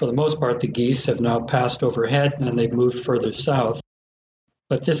 and for the most part, the geese have now passed overhead and they've moved further south.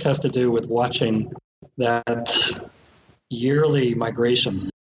 But this has to do with watching that yearly migration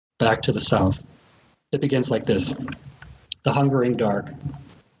back to the south. It begins like this: The Hungering Dark.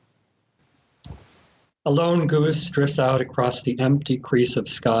 A lone goose drifts out across the empty crease of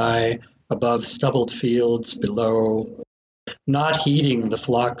sky above stubbled fields below, not heeding the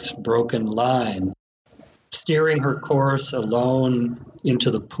flock's broken line, steering her course alone into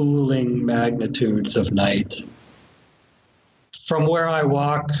the pooling magnitudes of night. From where I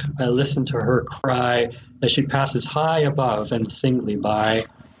walk, I listen to her cry as she passes high above and singly by,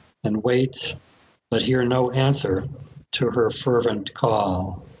 and wait, but hear no answer to her fervent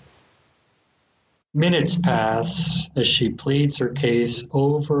call. Minutes pass as she pleads her case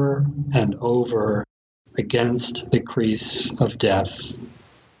over and over against the crease of death,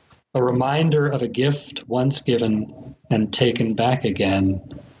 a reminder of a gift once given and taken back again,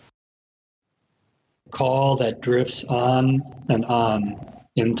 a call that drifts on and on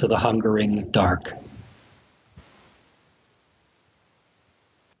into the hungering dark.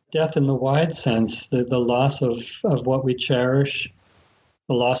 Death in the wide sense, the loss of what we cherish,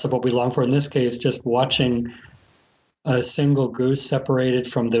 the loss of what we long for. In this case, just watching a single goose separated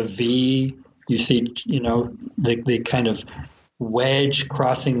from the V. You see, the kind of wedge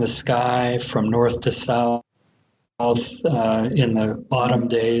crossing the sky from north to south in the autumn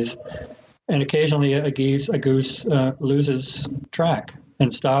days. And occasionally a goose loses track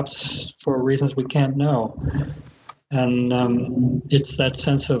and stops for reasons we can't know. And it's that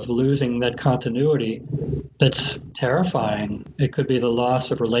sense of losing that continuity that's terrifying. It could be the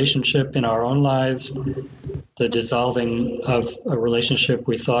loss of relationship in our own lives, the dissolving of a relationship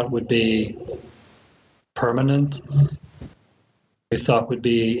we thought would be permanent, we thought would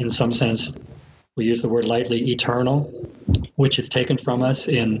be, in some sense, we use the word lightly, eternal, which is taken from us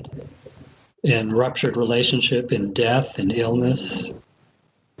in ruptured relationship, in death, in illness,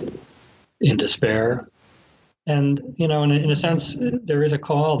 in despair. And, in a sense, there is a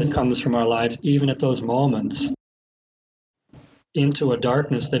call that comes from our lives, even at those moments, into a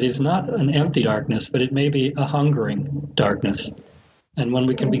darkness that is not an empty darkness, but it may be a hungering darkness. And when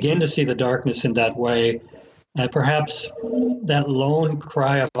we can begin to see the darkness in that way, perhaps that lone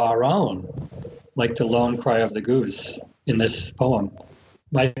cry of our own, like the lone cry of the goose in this poem,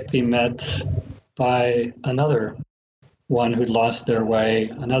 might be met by another one who'd lost their way,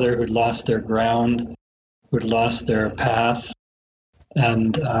 another who'd lost their ground, who'd lost their path,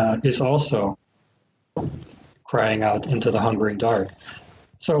 and is also crying out into the hungering dark.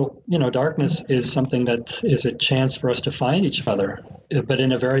 So, darkness is something that is a chance for us to find each other, but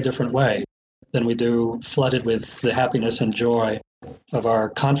in a very different way than we do flooded with the happiness and joy of our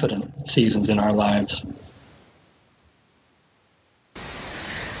confident seasons in our lives.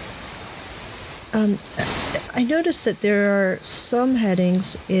 I noticed that there are some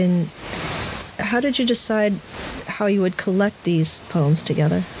headings in. How did you decide how you would collect these poems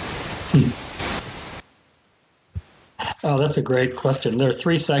together? Oh, that's a great question. There are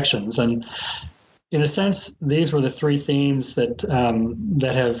 3 sections, and in a sense, these were the 3 themes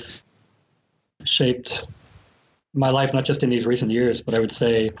that have shaped my life, not just in these recent years, but I would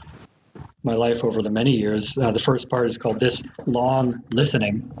say my life over the many years. The first part is called This Long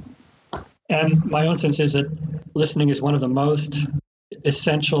Listening. And my own sense is that listening is one of the most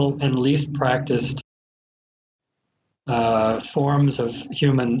essential and least practiced forms of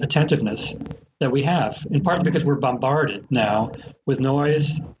human attentiveness that we have, in part because we're bombarded now with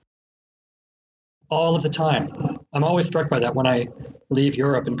noise all of the time. I'm always struck by that when I leave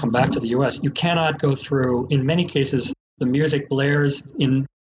Europe and come back to the US. You cannot go through, in many cases, the music blares in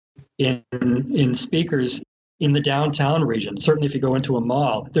speakers in the downtown region. Certainly if you go into a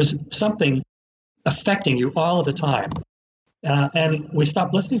mall, there's something affecting you all of the time. And we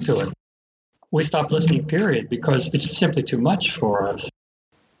stop listening to it. We stop listening, period, because it's simply too much for us.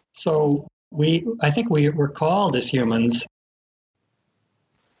 So I think we're called as humans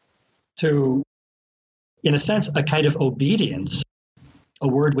to, in a sense, a kind of obedience, a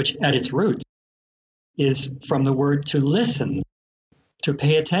word which at its root is from the word to listen, to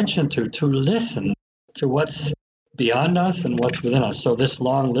pay attention to listen to what's beyond us and what's within us. So this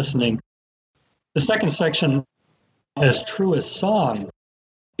long listening. The second section, as true as song,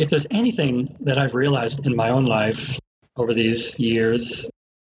 if there's anything that I've realized in my own life over these years,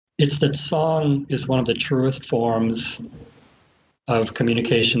 it's that song is one of the truest forms of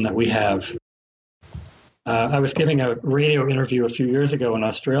communication that we have. I was giving a radio interview a few years ago in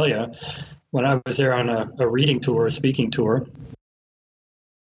Australia when I was there on a reading tour, a speaking tour.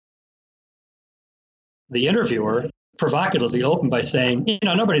 The interviewer provocatively opened by saying,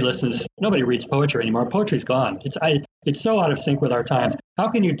 nobody reads poetry anymore. Poetry's gone. It's so out of sync with our times. How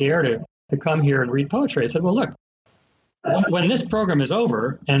can you dare to come here and read poetry? I said, well, look, when this program is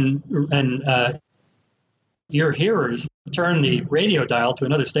over and your hearers turn the radio dial to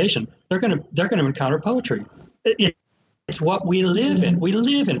another station, they're going to encounter poetry. It's what we live in. We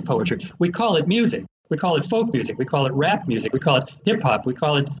live in poetry. We call it music. We call it folk music. We call it rap music. We call it hip hop. We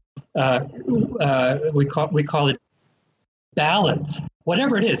call it we call it ballads.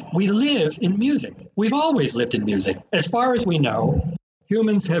 Whatever it is, we live in music. We've always lived in music. As far as we know,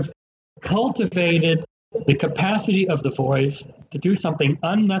 humans have cultivated the capacity of the voice to do something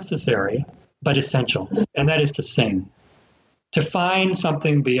unnecessary but essential, and that is to sing, to find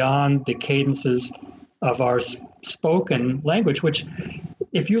something beyond the cadences of our spoken language, which,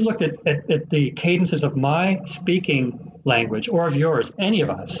 if you looked at the cadences of my speaking language or of yours, any of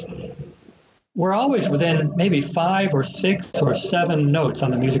us, we're always within maybe 5 or 6 or 7 notes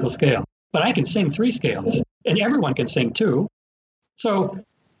on the musical scale. But I can sing 3 scales, and everyone can sing 2. So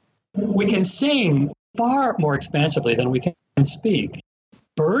we can sing far more expansively than we can speak.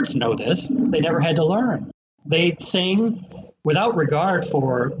 Birds know this. They never had to learn. They sing without regard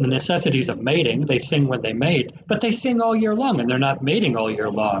for the necessities of mating. They sing when they mate, but they sing all year long, and they're not mating all year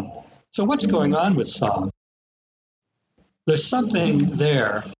long. So what's going on with song? There's something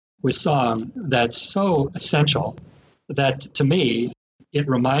there with song that's so essential that, to me, it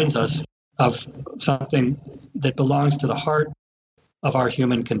reminds us of something that belongs to the heart of our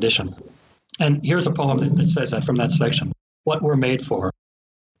human condition. And here's a poem that says that from that section, What We're Made For,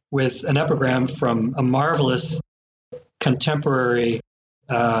 with an epigram from a marvelous contemporary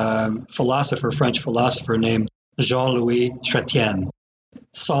French philosopher named Jean-Louis Chrétien.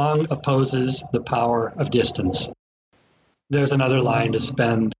 Song opposes the power of distance. There's another line to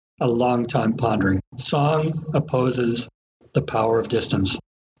spend a long time pondering. Song opposes the power of distance.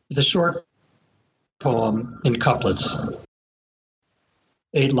 It's a short poem in couplets,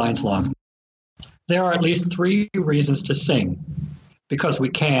 8 lines long. There are at least 3 reasons to sing. Because we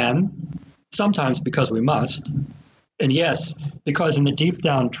can, sometimes because we must, and yes, because in the deep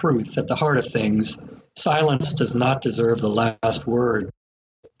down truth at the heart of things, silence does not deserve the last word.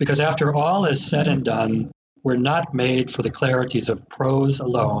 Because after all is said and done, we're not made for the clarities of prose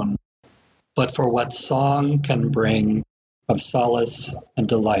alone, but for what song can bring of solace and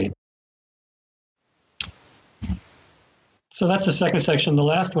delight. So that's the second section. The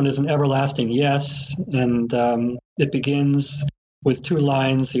last one is an everlasting yes, and it begins with 2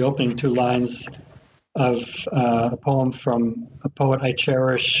 lines, the opening 2 lines of a poem from a poet I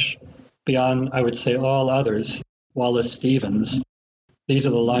cherish beyond, I would say, all others, Wallace Stevens. These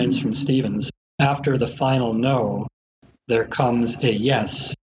are the lines from Stevens. After the final no, there comes a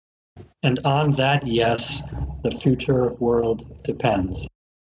yes, and on that yes, the future world depends.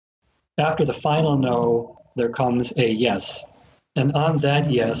 After the final no, there comes a yes, and on that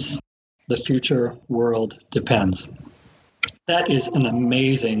yes, the future world depends. That is an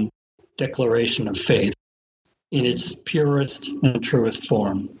amazing declaration of faith in its purest and truest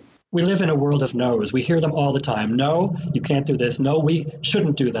form. We live in a world of no's. We hear them all the time. No, you can't do this. No, we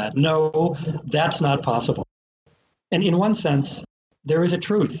shouldn't do that. No, that's not possible. And in one sense, there is a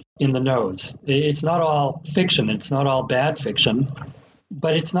truth in the no's. It's not all fiction. It's not all bad fiction,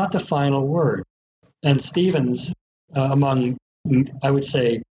 but it's not the final word. And Stevens, among, I would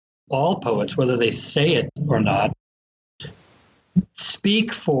say, all poets, whether they say it or not,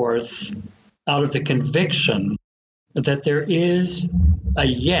 speak forth out of the conviction that there is a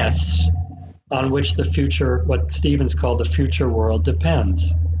yes on which the future, what Stevens called the future world,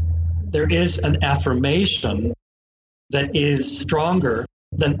 depends. There is an affirmation that is stronger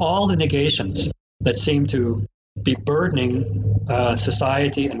than all the negations that seem to be burdening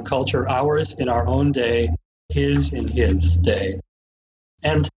society and culture, ours in our own day, his in his day.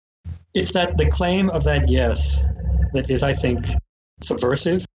 And it's that the claim of that yes that is, I think,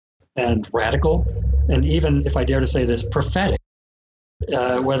 subversive and radical, and even, if I dare to say this, prophetic.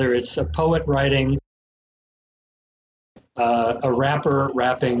 Whether it's a poet writing, a rapper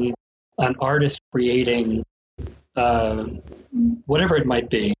rapping, an artist creating, whatever it might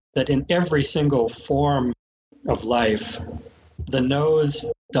be, that in every single form of life, the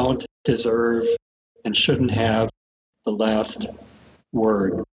no's don't deserve and shouldn't have the last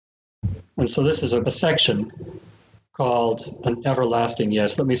word. And so this is a section called An Everlasting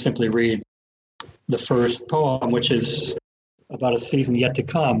Yes. Let me simply read the first poem, which is about a season yet to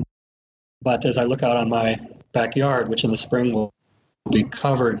come. But as I look out on my backyard, which in the spring will be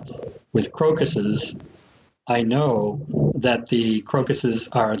covered with crocuses, I know that the crocuses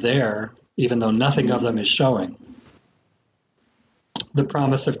are there, even though nothing of them is showing. The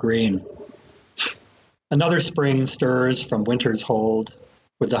promise of green. Another spring stirs from winter's hold,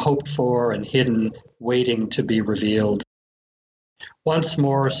 with the hoped for and hidden waiting to be revealed. Once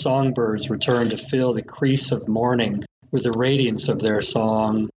more songbirds return to fill the crease of morning with the radiance of their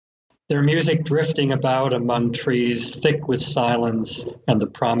song, their music drifting about among trees thick with silence and the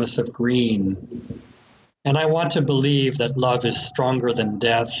promise of green. And I want to believe that love is stronger than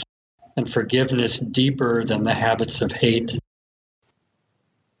death and forgiveness deeper than the habits of hate.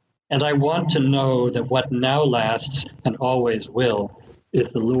 And I want to know that what now lasts and always will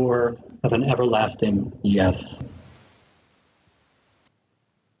is the lure of an everlasting yes.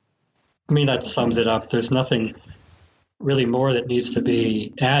 To me, that sums it up. There's nothing really more that needs to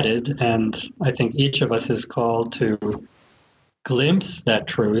be added, and I think each of us is called to glimpse that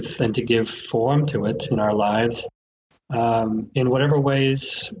truth and to give form to it in our lives in whatever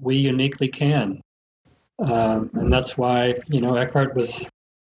ways we uniquely can. And that's why, Eckhart was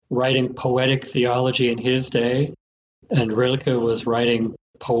writing poetic theology in his day, and Rilke was writing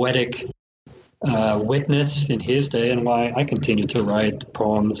poetic witness in his day, and why I continue to write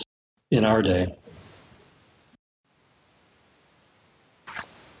poems in our day.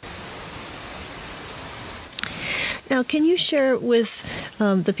 Now, can you share with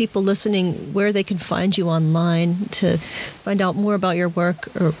the people listening where they can find you online to find out more about your work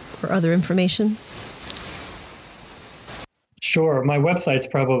or other information? Sure. My website's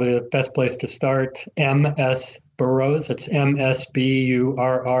probably the best place to start. MS Burrows. It's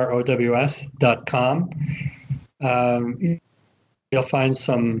MSBURROWS.com. You'll find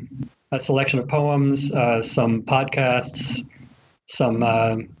a selection of poems, some podcasts, some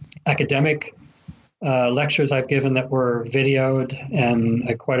academic lectures I've given that were videoed,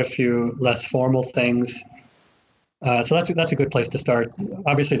 and quite a few less formal things. So that's a good place to start.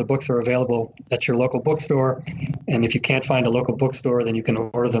 Obviously, the books are available at your local bookstore, and if you can't find a local bookstore, then you can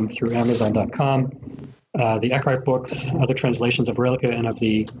order them through Amazon.com. The Eckhart books, other translations of Rilke and of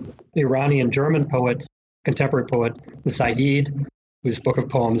the Iranian German poet, contemporary poet, Said, whose book of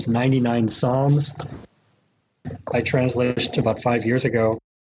poems, 99 Psalms, I translated about 5 years ago.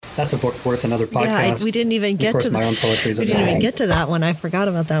 That's a book worth another podcast. Yeah, we didn't even get to my own poetry. We didn't even get to that one. I forgot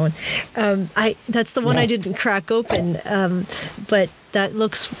about that one. That's the one I didn't crack open, but that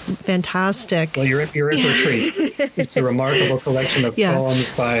looks fantastic. Well, you're in for a treat. It's a remarkable collection of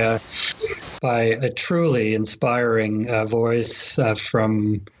poems by a truly inspiring voice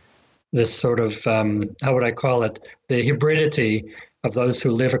from this sort of, how would I call it, the hybridity of those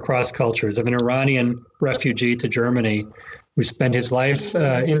who live across cultures, of an Iranian refugee to Germany who spent his life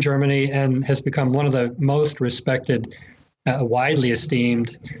in Germany and has become one of the most respected, widely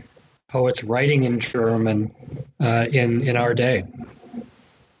esteemed poets writing in German in our day.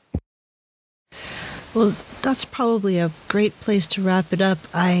 Well, that's probably a great place to wrap it up.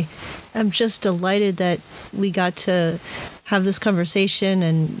 I am just delighted that we got to have this conversation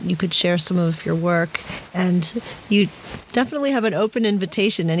and you could share some of your work. And you definitely have an open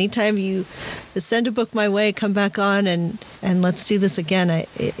invitation. Anytime you send a book my way, come back on and let's do this again.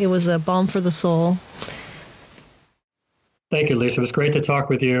 It was a balm for the soul. Thank you, Lisa. It was great to talk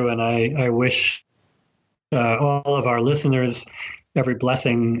with you. And I wish all of our listeners every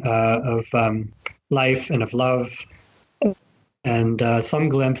blessing of life and of love, and some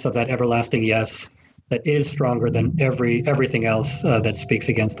glimpse of that everlasting yes that is stronger than everything else that speaks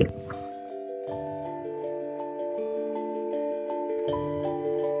against it.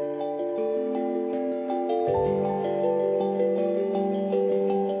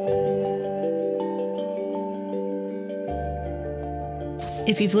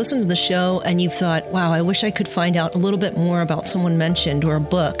 If you've listened to the show and you've thought, wow, I wish I could find out a little bit more about someone mentioned or a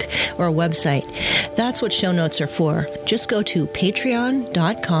book or a website, that's what show notes are for. Just go to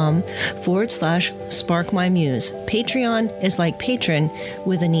patreon.com/sparkmymuse. Patreon is like patron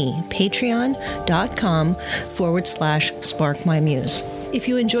with an E. Patreon.com/sparkmymuse. If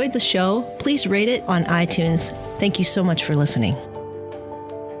you enjoyed the show, please rate it on iTunes. Thank you so much for listening.